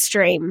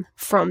upstream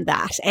from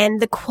that. And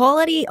the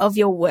quality of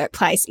your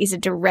workplace is a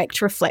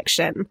direct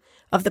reflection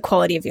of the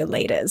quality of your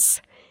leaders.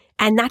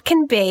 And that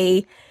can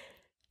be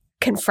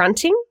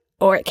confronting,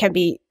 or it can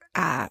be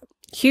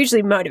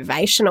hugely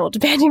motivational,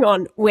 depending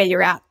on where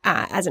you're at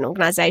as an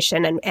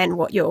organisation and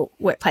what your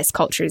workplace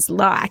culture is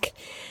like.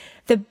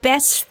 The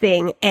best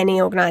thing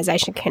any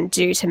organisation can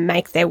do to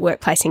make their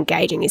workplace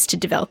engaging is to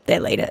develop their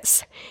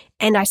leaders.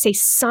 And I see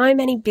so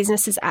many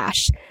businesses,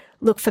 Ash,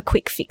 look for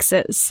quick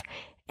fixes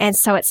And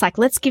so it's like,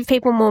 let's give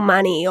people more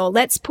money, or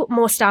let's put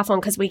more stuff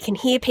on because we can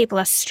hear people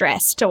are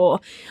stressed,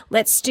 or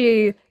let's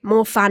do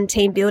more fun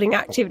team building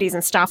activities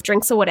and staff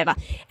drinks or whatever.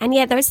 And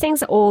yeah, those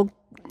things are all,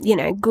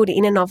 good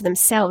in and of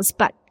themselves.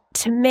 But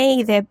to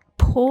me, they're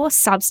poor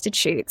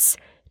substitutes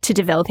to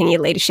developing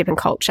your leadership and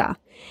culture.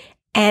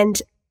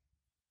 And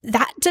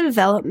that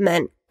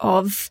development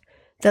of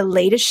the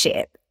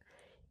leadership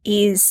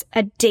is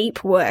a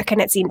deep work, and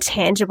it's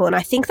intangible. And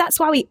I think that's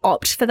why we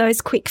opt for those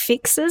quick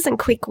fixes and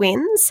quick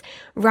wins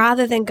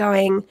rather than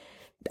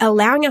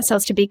allowing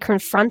ourselves to be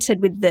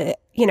confronted with the,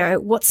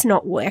 what's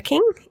not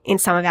working in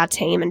some of our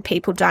team and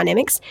people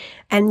dynamics.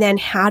 And then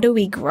how do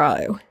we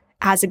grow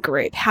as a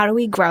group? How do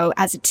we grow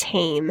as a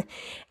team?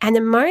 And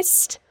the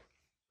most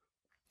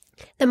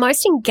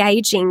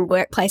engaging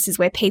workplaces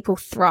where people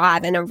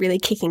thrive and are really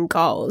kicking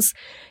goals,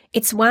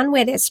 it's one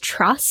where there's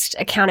trust,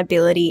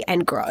 accountability,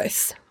 and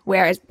growth,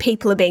 whereas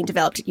people are being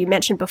developed. You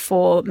mentioned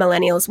before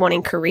millennials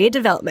wanting career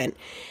development.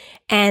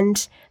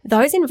 And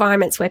those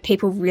environments where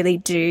people really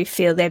do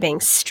feel they're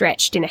being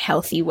stretched in a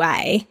healthy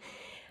way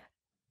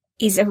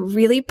is a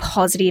really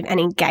positive and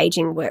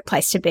engaging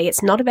workplace to be.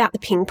 It's not about the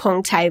ping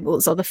pong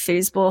tables or the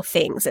foosball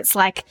things. It's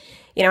like,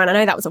 and I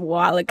know that was a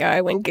while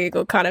ago when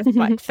Google kind of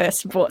like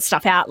first brought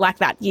stuff out like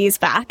that years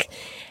back.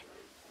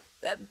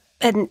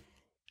 And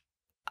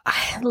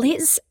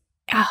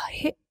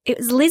it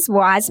was Liz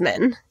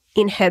Wiseman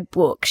in her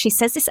book. She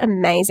says this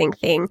amazing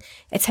thing.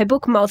 It's her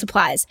book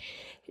Multipliers.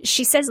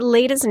 She says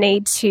leaders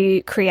need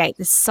to create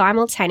the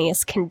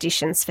simultaneous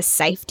conditions for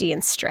safety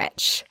and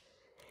stretch.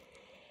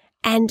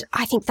 And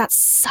I think that's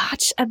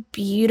such a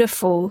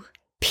beautiful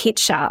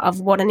picture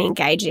of what an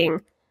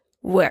engaging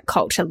work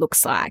culture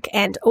looks like.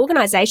 And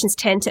organizations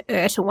tend to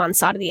err to one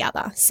side or the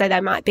other. So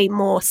they might be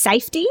more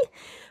safety,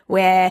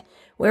 where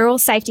we're all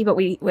safety, but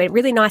we're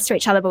really nice to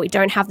each other, but we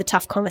don't have the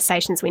tough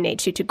conversations we need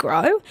to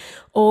grow.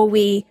 Or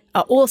we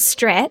are all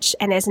stretch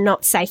and there's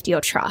not safety or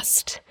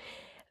trust.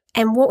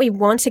 And what we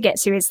want to get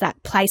to is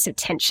that place of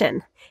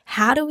tension.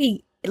 How do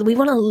we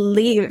want to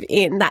live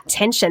in that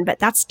tension, but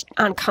that's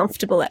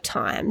uncomfortable at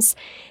times.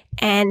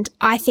 And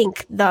I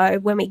think, though,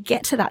 when we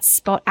get to that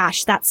spot,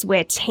 Ash, that's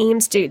where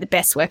teams do the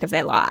best work of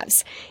their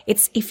lives.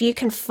 It's if you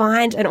can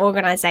find an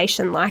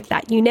organization like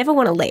that, you never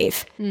want to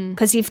leave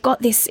because you've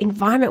got this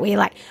environment where you're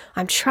like,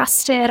 I'm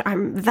trusted,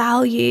 I'm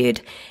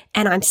valued,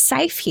 and I'm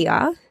safe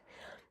here,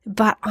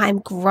 but I'm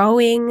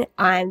growing,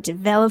 I'm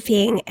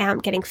developing, I'm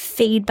getting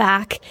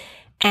feedback.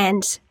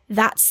 And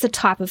that's the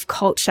type of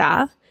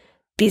culture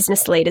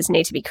business leaders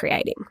need to be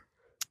creating.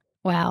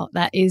 Wow,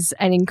 that is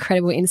an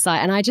incredible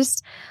insight. And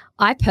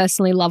I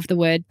personally love the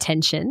word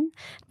tension.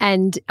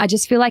 And I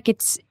just feel like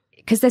it's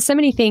because there's so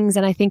many things.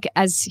 And I think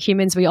as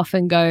humans, we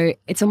often go,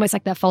 it's almost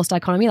like that false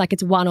dichotomy, like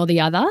it's one or the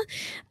other.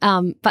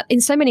 But in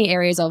so many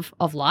areas of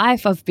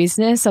life, of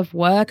business, of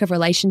work, of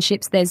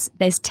relationships,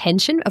 there's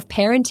tension. Of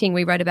parenting,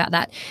 we wrote about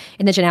that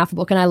in the Jen Alpha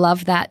book. And I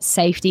love that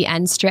safety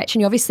and stretch.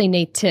 And you obviously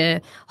need to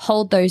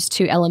hold those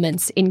two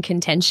elements in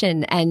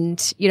contention.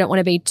 And you don't want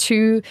to be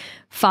too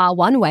far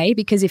one way,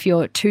 because if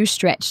you're too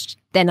stretched,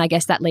 then I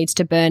guess that leads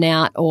to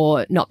burnout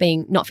or not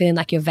feeling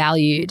like you're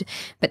valued.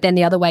 But then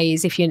the other way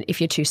is if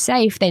you're too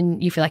safe,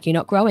 then you feel like you're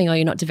not growing or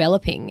you're not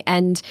developing.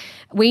 And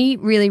we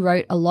really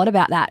wrote a lot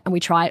about that, and we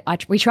tried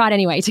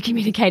anyway to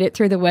communicate it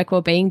through the work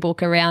wellbeing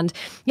book around,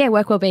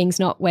 work wellbeing's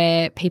not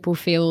where people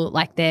feel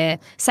like they're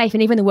safe.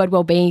 And even the word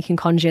wellbeing can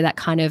conjure that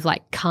kind of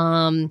like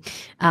calm,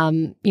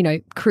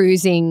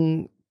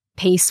 cruising,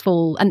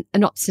 peaceful, and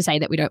not to say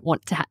that we don't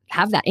want to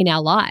have that in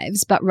our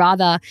lives, but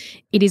rather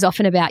it is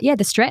often about,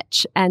 the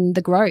stretch and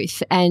the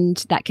growth,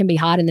 and that can be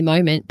hard in the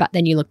moment, but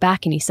then you look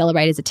back and you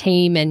celebrate as a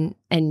team and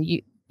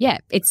you,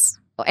 it's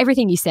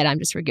everything you said. I'm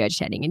just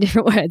regurgitating in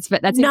different words,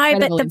 but that's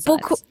incredible.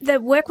 But the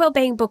work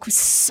wellbeing book was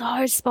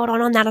so spot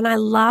on that, and I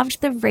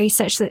loved the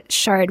research that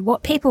showed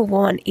what people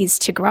want is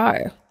to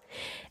grow,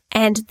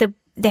 and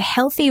the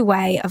healthy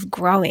way of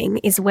growing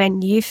is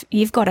when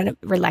you've got a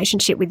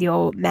relationship with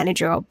your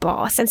manager or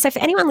boss. And so for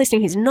anyone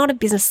listening who's not a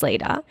business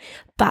leader,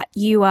 but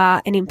you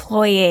are an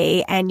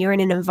employee and you're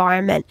in an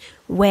environment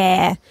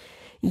where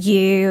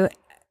you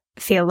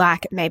feel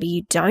like maybe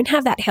you don't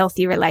have that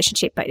healthy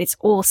relationship, but it's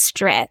all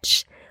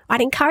stretch,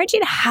 I'd encourage you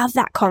to have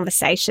that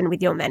conversation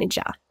with your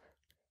manager,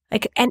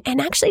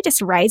 and actually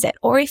just raise it.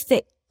 Or if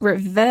the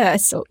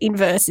reverse or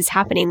inverse is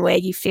happening where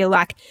you feel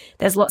like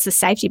there's lots of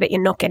safety but you're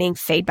not getting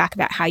feedback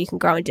about how you can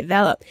grow and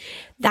develop,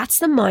 that's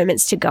the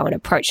moments to go and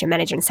approach your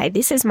manager and say,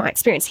 this is my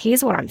experience,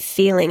 here's what I'm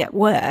feeling at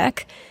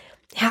work,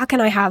 how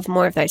can I have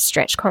more of those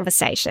stretch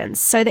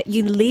conversations so that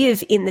you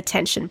live in the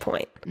tension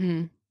point.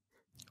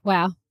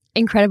 Wow.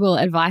 Incredible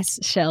advice,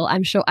 Shell.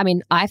 I'm sure. I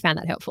mean, I found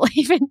that helpful.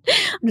 Even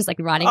I'm just like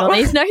writing all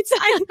these notes.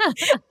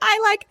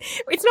 I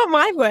it's not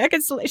my work.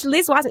 It's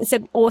Liz Wiseman. It's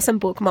an awesome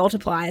book,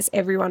 Multipliers.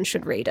 Everyone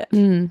should read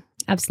it.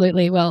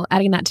 Absolutely. Well,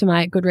 adding that to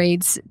my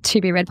Goodreads to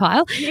be read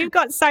pile. You've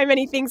got so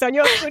many things on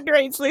your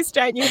Goodreads list,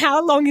 don't you?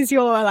 How long is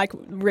your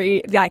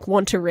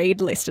want to read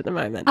list at the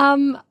moment?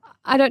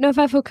 I don't know if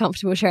I feel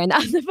comfortable sharing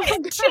that on the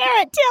podcast.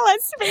 Share it. Tell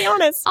us. Be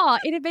honest.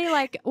 It'd be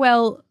like,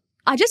 well,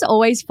 I just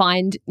always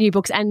find new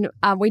books, and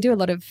we do a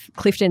lot of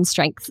Clifton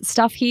strength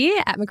stuff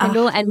here at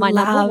McCrindle, and my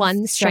number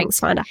one strength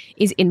finder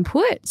is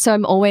input. So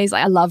I'm always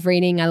like, I love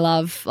reading, I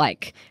love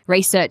like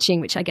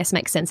researching, which I guess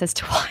makes sense as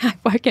to why I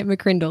work at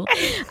McCrindle.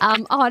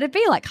 It'd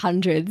be like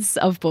hundreds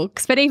of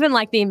books, but even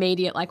like the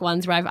immediate like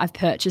ones where I've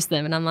purchased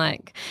them, and I'm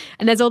like,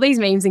 and there's all these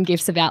memes and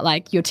gifs about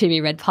like your to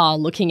be read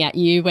pile looking at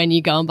you when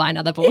you go and buy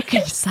another book.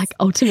 It's just like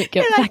ultimate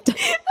guilt factor.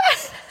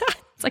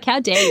 It's like, how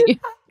dare you?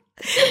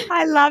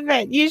 I love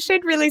it. You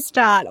should really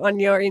start on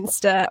your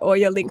Insta or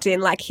your LinkedIn.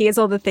 Like, here's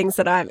all the things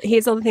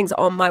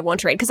on my want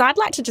to read. Because I'd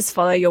like to just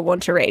follow your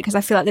want to read, because I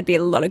feel like there'd be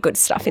a lot of good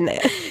stuff in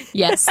there.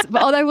 Yes.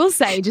 But although I will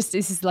say, just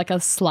this is like a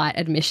slight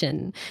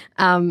admission,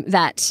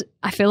 that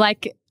I feel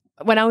like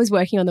when I was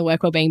working on the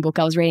Work Wellbeing book,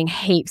 I was reading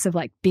heaps of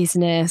like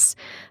business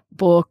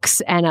books,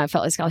 and I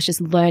felt like I was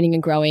just learning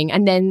and growing.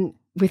 And then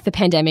with the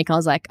pandemic, I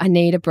was like, I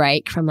need a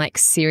break from like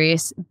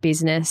serious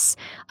business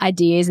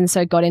ideas. And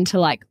so got into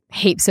like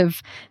heaps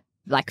of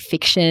like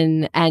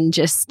fiction and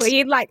just... Were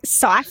you like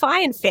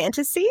sci-fi and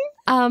fantasy?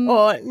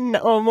 Or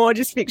more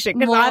just fiction?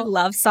 Because I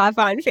love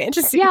sci-fi and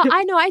fantasy. Yeah,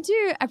 I know. I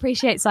do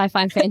appreciate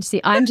sci-fi and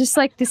fantasy. I'm just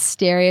like this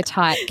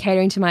stereotype,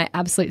 catering to my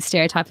absolute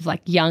stereotype of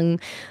like young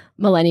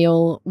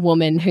millennial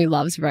woman who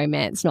loves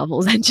romance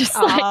novels and just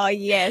like... Oh,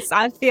 yes.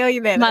 I feel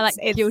you there. My like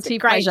guilty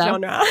pleasure.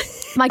 Genre.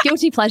 My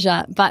guilty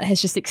pleasure, but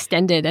has just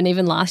extended. And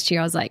even last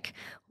year I was like,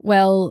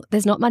 well,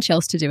 there's not much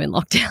else to do in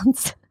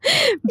lockdowns.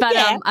 But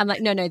I'm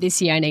like, no,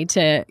 this year I need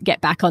to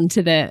get back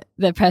onto the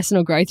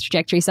personal growth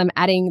trajectory. So I'm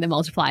adding the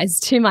multipliers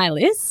to my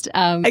list.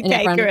 And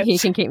everyone here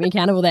can keep me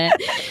accountable there.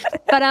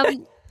 But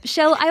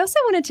Shell, I also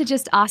wanted to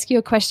just ask you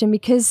a question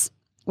because,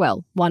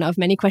 well, one of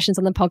many questions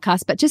on the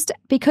podcast, but just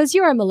because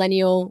you're a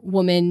millennial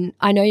woman,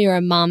 I know you're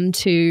a mum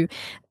to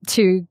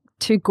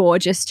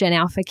gorgeous Gen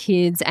Alpha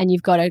kids, and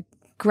you've got a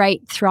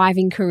great,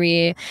 thriving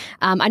career.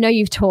 I know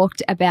you've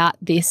talked about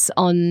this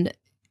on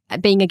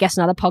being a guest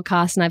on other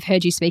podcasts, and I've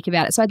heard you speak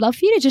about it. So I'd love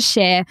for you to just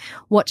share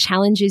what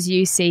challenges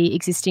you see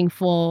existing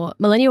for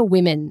millennial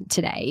women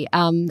today.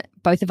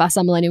 Both of us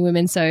are millennial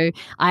women, so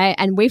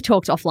we've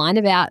talked offline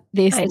about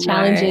this, the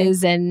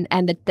challenges and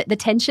the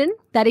tension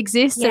that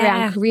exists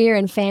around career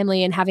and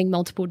family and having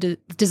multiple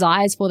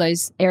desires for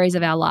those areas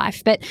of our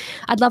life. But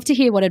I'd love to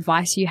hear what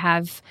advice you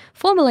have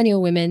for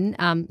millennial women,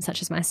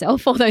 such as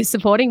myself, or those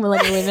supporting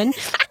millennial women,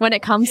 when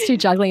it comes to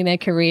juggling their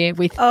career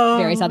with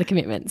various other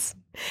commitments.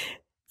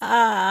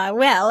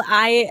 Well,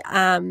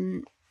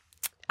 I'm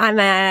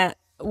a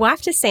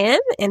wife to Sam,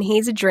 and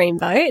he's a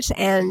dreamboat,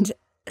 and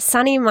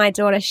Sunny, my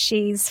daughter,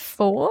 she's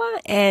 4,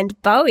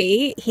 and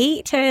Bowie,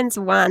 he turns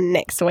 1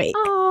 next week.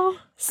 Oh,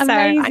 so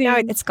amazing. I know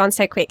it's gone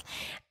so quick.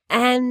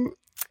 And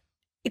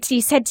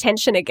you said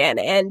tension again,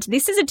 and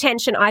this is a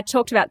tension. I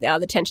talked about the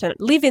other tension,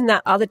 live in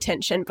that other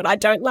tension, but I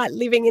don't like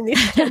living in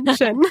this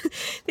tension.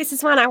 This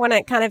is one I want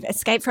to kind of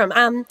escape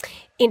from.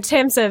 In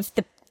terms of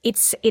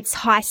it's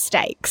high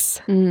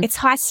stakes. It's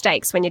high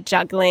stakes when you're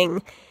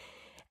juggling,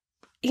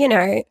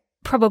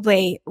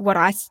 probably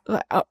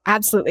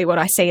absolutely what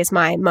I see as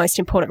my most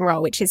important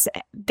role, which is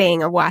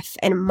being a wife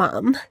and a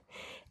mum.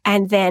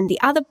 And then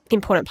the other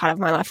important part of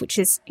my life, which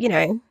is,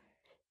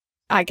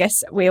 I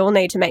guess we all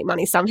need to make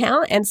money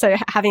somehow. And so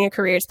having a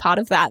career is part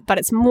of that, but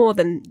it's more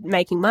than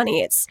making money.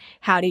 It's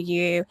how do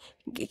you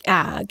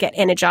get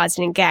energized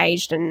and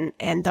engaged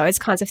and those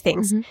kinds of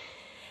things. Mm-hmm.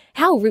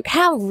 How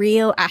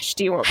real, Ash,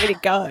 do you want me to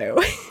go?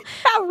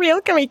 How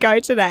real can we go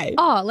today?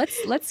 Oh,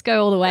 let's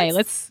go all the way.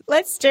 Let's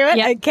do it.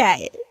 Yep.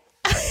 Okay.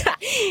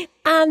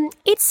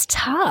 It's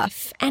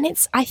tough, and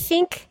I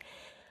think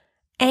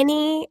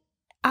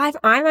I've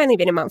only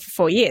been a mum for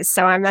 4 years,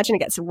 so I imagine it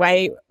gets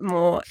way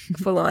more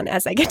full on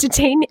as I get to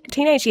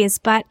teenage years.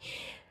 But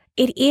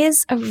it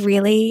is a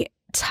really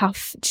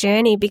tough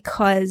journey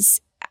because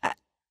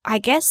I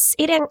guess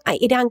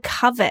it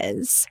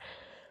uncovers.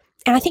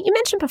 And I think you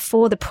mentioned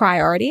before the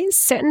priorities.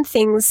 Certain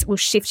things will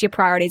shift your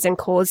priorities and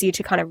cause you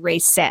to kind of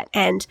reset.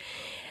 And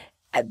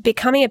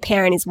becoming a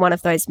parent is one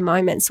of those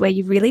moments where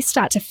you really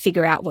start to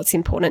figure out what's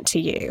important to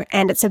you.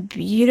 And it's a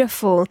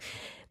beautiful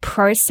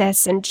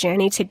process and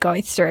journey to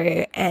go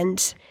through.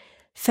 And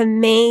for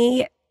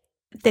me,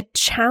 the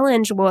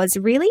challenge was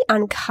really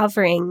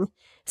uncovering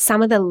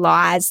some of the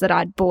lies that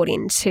I'd bought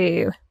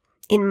into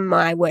in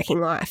my working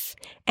life,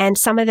 and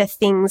some of the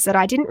things that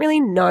I didn't really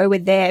know were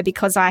there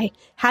because I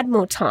had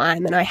more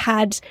time and I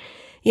had,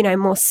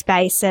 more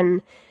space.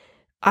 And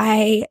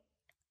I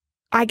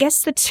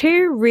guess the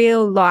 2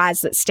 real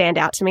lies that stand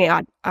out to me,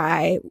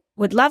 I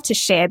would love to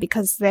share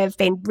because they've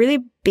been really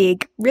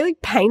big, really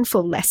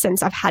painful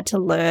lessons I've had to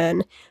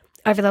learn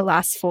over the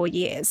last 4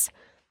 years.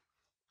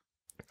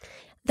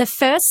 The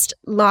first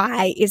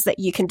lie is that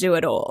you can do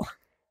it all.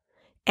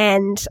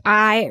 And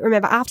I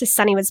remember after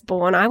Sunny was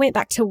born, I went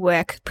back to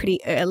work pretty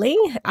early.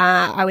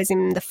 I was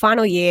in the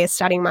final year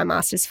studying my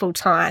master's full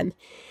time,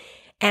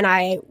 and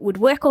I would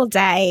work all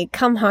day,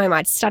 come home,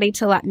 I'd study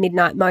till like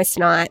midnight most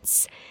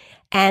nights.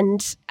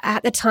 And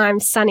at the time,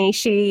 Sunny,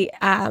 she,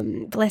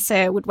 bless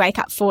her, would wake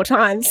up 4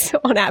 times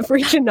on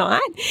average a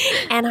night.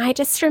 And I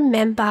just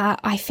remember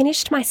I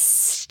finished my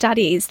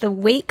studies the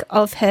week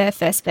of her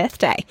first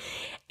birthday,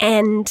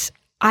 and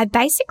I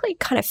basically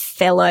kind of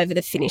fell over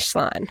the finish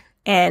line.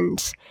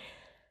 And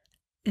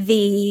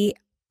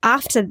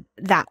after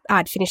that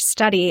I'd finished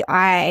study,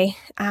 I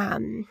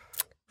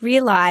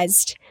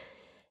realised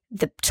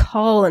the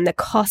toll and the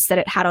cost that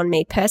it had on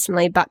me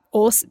personally, but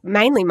also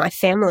mainly my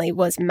family,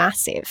 was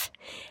massive.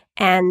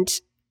 And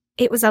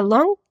it was a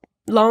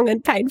long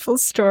and painful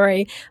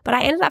story, but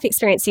I ended up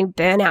experiencing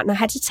burnout, and I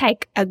had to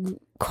take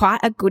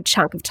quite a good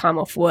chunk of time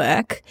off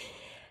work,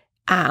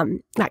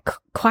 like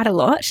quite a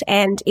lot.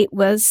 And it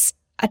was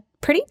a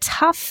pretty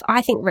tough,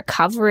 I think,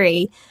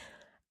 recovery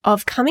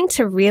of coming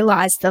to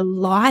realise the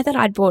lie that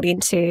I'd bought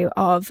into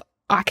of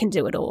I can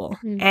do it all.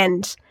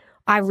 And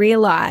I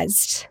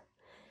realised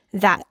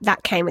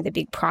that came with a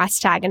big price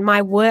tag, and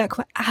my work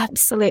were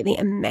absolutely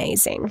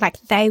amazing. Like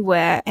they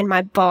were, and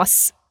my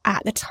boss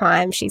at the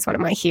time, she's one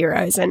of my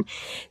heroes, and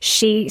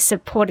she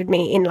supported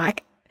me in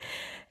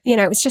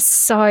it was just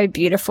so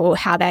beautiful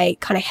how they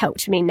kind of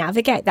helped me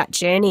navigate that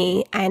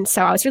journey. And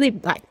so I was really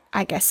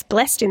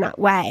blessed in that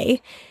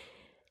way.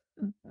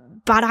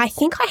 But I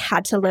think I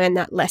had to learn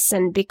that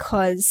lesson,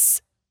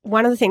 because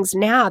one of the things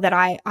now that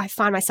I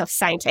find myself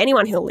saying to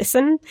anyone who'll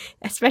listen,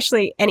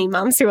 especially any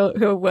mums who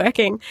are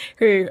working,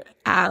 who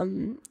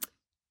will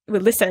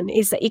listen,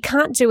 is that you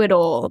can't do it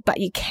all, but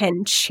you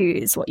can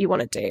choose what you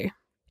want to do.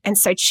 And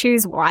so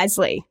choose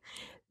wisely,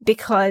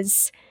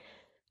 because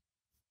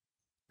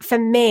for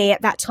me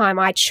at that time,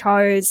 I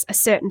chose a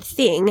certain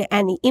thing,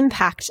 and the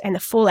impact and the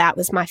fallout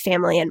was my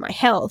family and my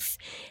health.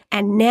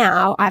 And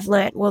now I've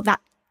learned, well,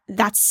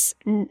 that's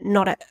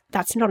not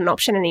an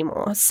option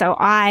anymore. So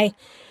I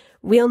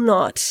will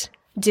not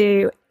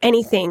do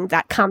anything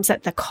that comes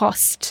at the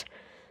cost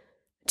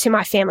to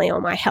my family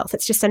or my health.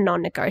 It's just a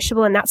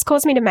non-negotiable, and that's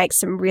caused me to make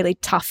some really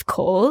tough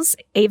calls.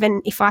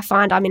 Even if I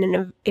find I'm in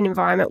an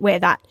environment where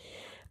that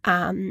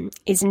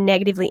is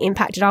negatively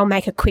impacted, I'll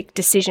make a quick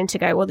decision to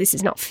go, well, this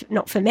is not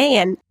for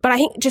me. But I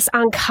think just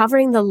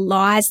uncovering the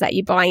lies that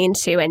you buy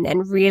into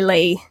and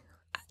really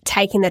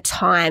taking the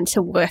time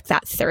to work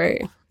that through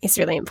is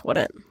really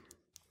important.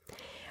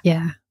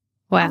 Yeah.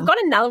 Wow. I've got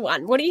another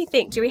one. What do you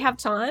think? Do we have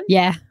time?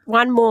 Yeah.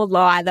 One more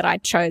lie that I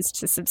chose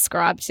to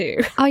subscribe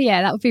to. Oh,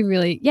 yeah, that would be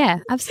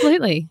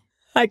absolutely.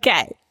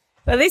 Okay.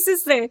 Well, this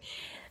is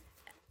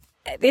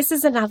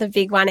another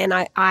big one, and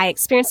I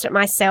experienced it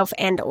myself,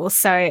 and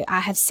also I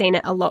have seen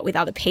it a lot with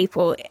other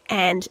people,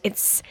 and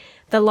it's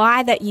the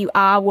lie that you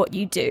are what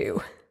you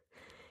do.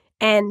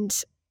 And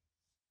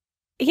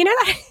you know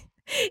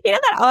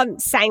that I'm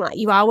saying, like,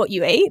 you are what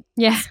you eat?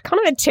 Yeah. It's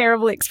kind of a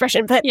terrible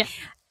expression, but yeah.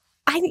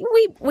 I think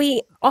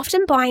we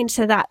often buy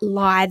into that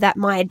lie that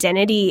my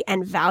identity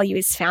and value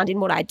is found in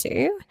what I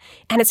do,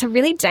 and it's a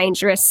really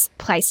dangerous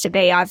place to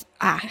be. I've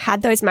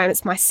had those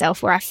moments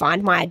myself where I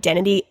find my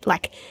identity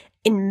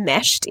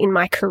enmeshed in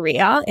my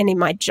career and in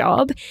my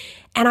job,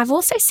 and I've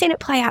also seen it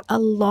play out a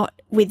lot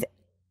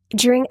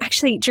during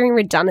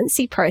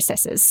redundancy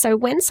processes. So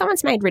when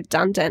someone's made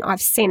redundant,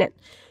 I've seen it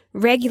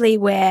regularly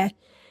where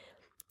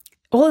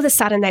all of a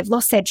sudden they've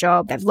lost their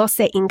job, they've lost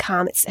their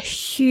income. It's a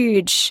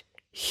huge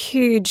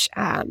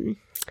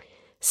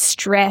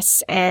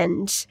stress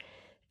and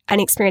an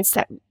experience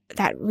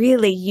that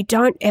really you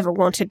don't ever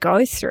want to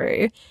go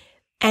through.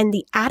 And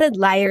the added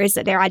layer is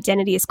that their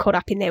identity is caught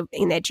up in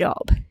their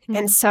job. Mm-hmm.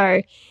 And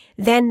so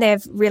then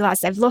they've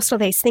realized they've lost all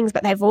these things,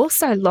 but they've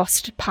also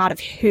lost part of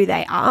who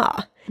they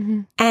are.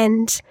 Mm-hmm.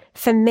 And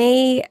for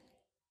me,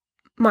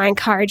 my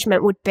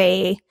encouragement would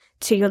be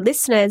to your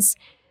listeners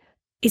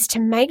is to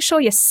make sure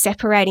you're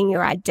separating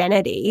your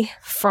identity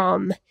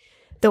from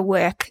the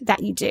work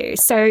that you do.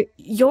 So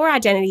your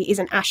identity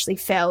isn't Ashley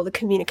Fell, the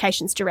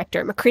communications director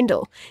at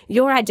McCrindle.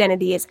 Your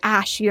identity is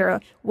Ash. You're a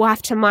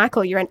wife to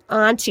Michael. You're an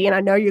auntie, and I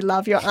know you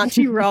love your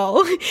auntie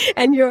role.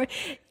 And you're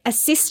a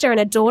sister and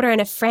a daughter and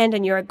a friend,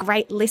 and you're a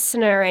great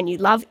listener, and you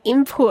love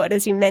input,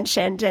 as you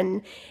mentioned,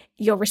 and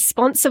you're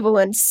responsible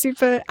and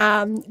super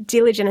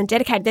diligent and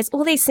dedicated. There's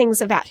all these things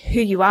about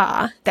who you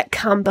are that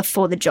come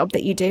before the job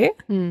that you do.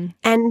 Mm.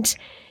 And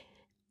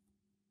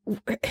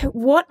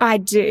what I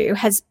do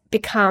has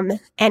become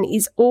and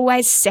is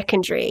always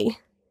secondary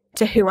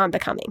to who I'm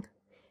becoming.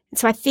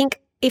 So I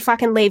think if I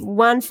can leave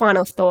one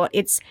final thought,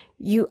 it's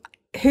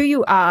who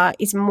you are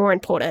is more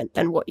important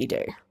than what you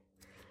do.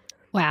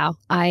 Wow.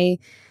 I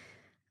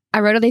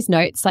wrote all these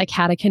notes, like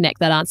how to connect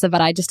that answer,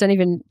 but I just don't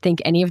even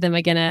think any of them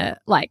are going to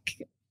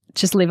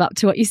just live up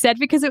to what you said,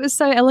 because it was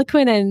so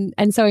eloquent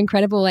and so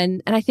incredible.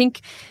 And I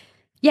think,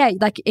 yeah,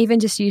 even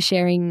just you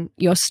sharing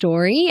your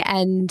story,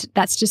 and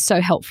that's just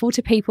so helpful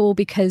to people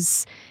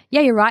because,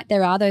 yeah, you're right.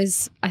 There are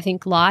those, I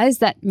think, lies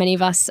that many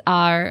of us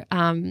are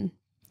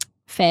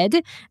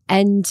fed.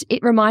 And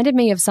it reminded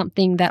me of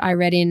something that I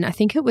read in, I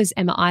think it was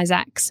Emma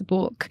Isaac's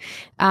book,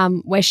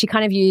 where she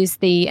kind of used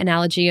the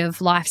analogy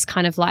of life's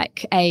kind of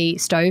like a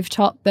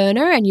stovetop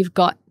burner, and you've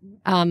got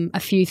a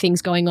few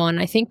things going on.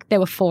 I think there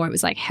were 4. It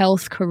was like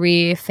health,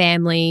 career,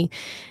 family,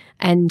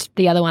 and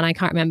the other one I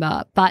can't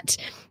remember.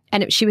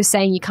 She was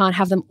saying you can't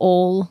have them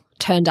all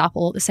turned up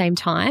all at the same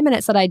time. And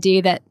it's that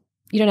idea that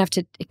you don't have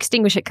to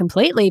extinguish it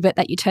completely, but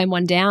that you turn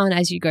one down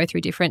as you go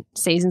through different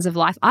seasons of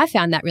life. I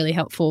found that really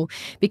helpful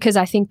because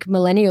I think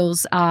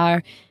millennials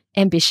are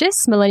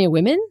ambitious. Millennial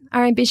women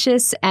are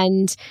ambitious,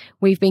 and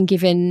we've been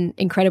given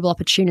incredible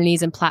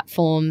opportunities and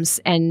platforms.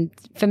 And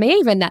for me,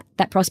 even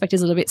that prospect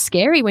is a little bit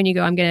scary when you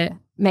go, I'm going to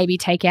maybe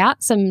take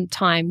out some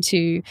time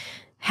to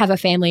have a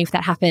family if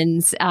that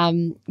happens.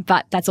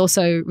 But that's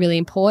also really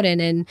important.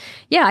 And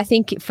yeah, I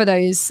think for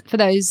those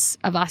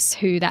of us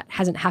who that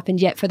hasn't happened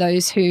yet, for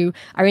those who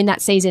are in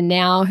that season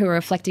now, who are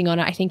reflecting on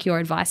it, I think your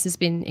advice has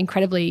been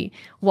incredibly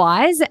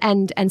wise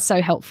and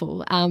so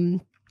helpful.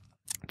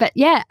 But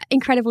yeah,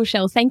 incredible,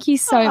 Shell. Thank you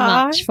so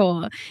much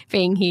for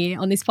being here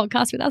on this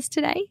podcast with us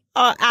today.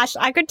 Oh, Ash,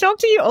 I could talk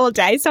to you all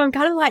day. So I'm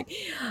kind of like,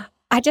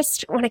 I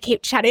just want to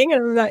keep chatting.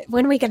 And I'm like,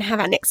 when are we going to have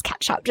our next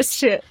catch up? Just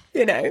to,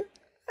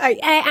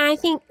 I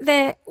think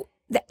the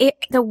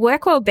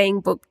Work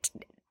Wellbeing book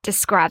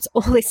describes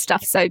all this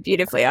stuff so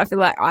beautifully. I feel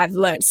like I've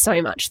learned so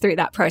much through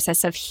that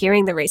process of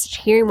hearing the research,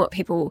 hearing what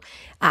people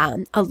are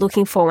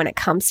looking for when it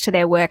comes to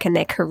their work and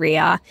their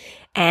career.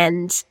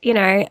 And,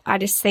 I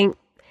just think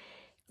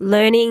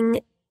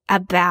learning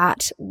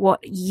about what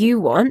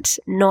you want,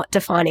 not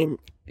defining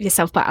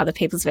yourself by other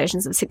people's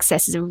versions of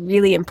success, is a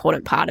really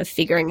important part of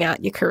figuring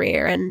out your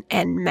career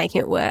and making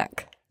it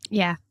work.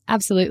 Yeah,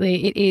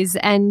 absolutely. It is.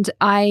 And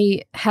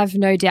I have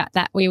no doubt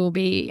that we will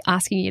be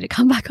asking you to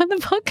come back on the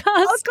podcast.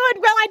 Oh,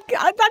 good.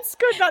 Well, that's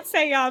good. That's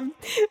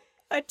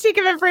a tick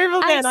of approval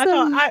then.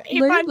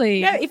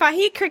 Absolutely. I thought, if I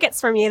hear crickets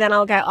from you, then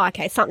I'll go,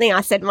 okay, something I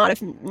said might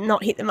have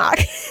not hit the mark.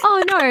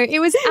 Oh, no, it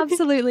was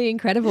absolutely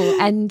incredible.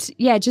 And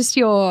yeah, just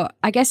your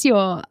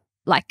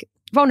like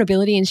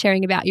vulnerability and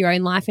sharing about your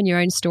own life and your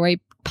own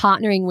story,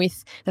 partnering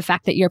with the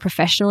fact that you're a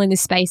professional in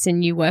this space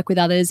and you work with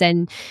others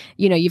and,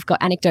 you've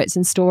got anecdotes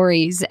and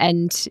stories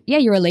and yeah,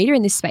 you're a leader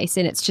in this space,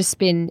 and it's just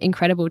been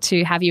incredible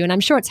to have you. And I'm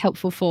sure it's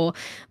helpful for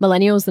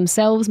millennials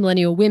themselves,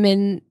 millennial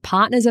women,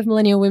 partners of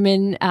millennial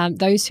women,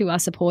 those who are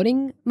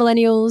supporting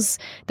millennials,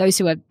 those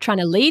who are trying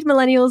to lead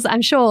millennials.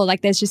 I'm sure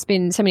there's just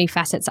been so many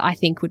facets I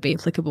think would be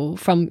applicable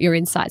from your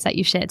insights that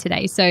you've shared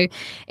today. So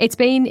it's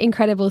been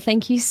incredible.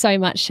 Thank you so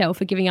much, Shell,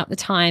 for giving up the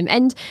time.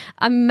 And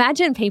I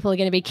imagine people are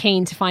going to be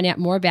keen to find out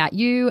more about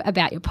you,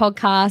 about your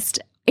podcast.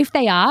 If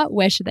they are,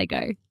 where should they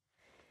go?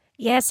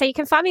 Yeah, so you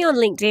can find me on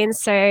LinkedIn.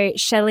 So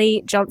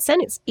Shelley Johnson,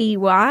 it's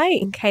EY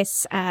in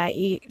case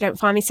you don't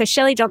find me. So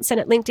Shelley Johnson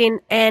at LinkedIn.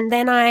 And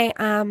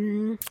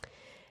then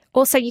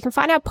also you can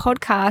find our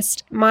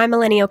podcast, My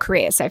Millennial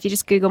Career. So if you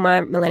just Google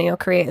My Millennial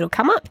Career, it'll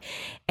come up.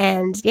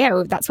 And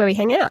yeah, that's where we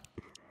hang out.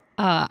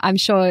 I'm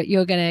sure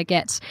you're going to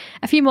get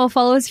a few more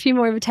followers, a few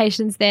more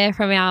invitations there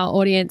from our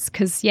audience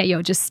because, yeah,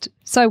 you're just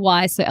so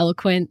wise, so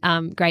eloquent,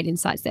 great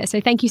insights there. So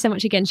thank you so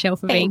much again, Shell,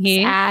 for being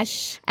here.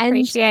 Ash.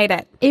 Appreciate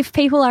it. If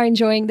people are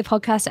enjoying the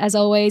podcast, as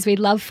always, we'd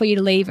love for you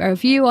to leave a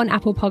review on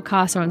Apple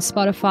Podcasts or on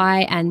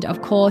Spotify. And,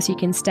 of course, you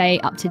can stay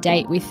up to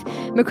date with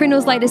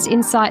McCrindle's latest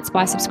insights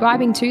by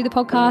subscribing to the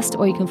podcast,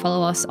 or you can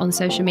follow us on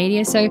social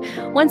media. So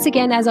once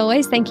again, as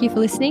always, thank you for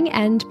listening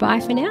and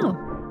bye for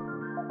now.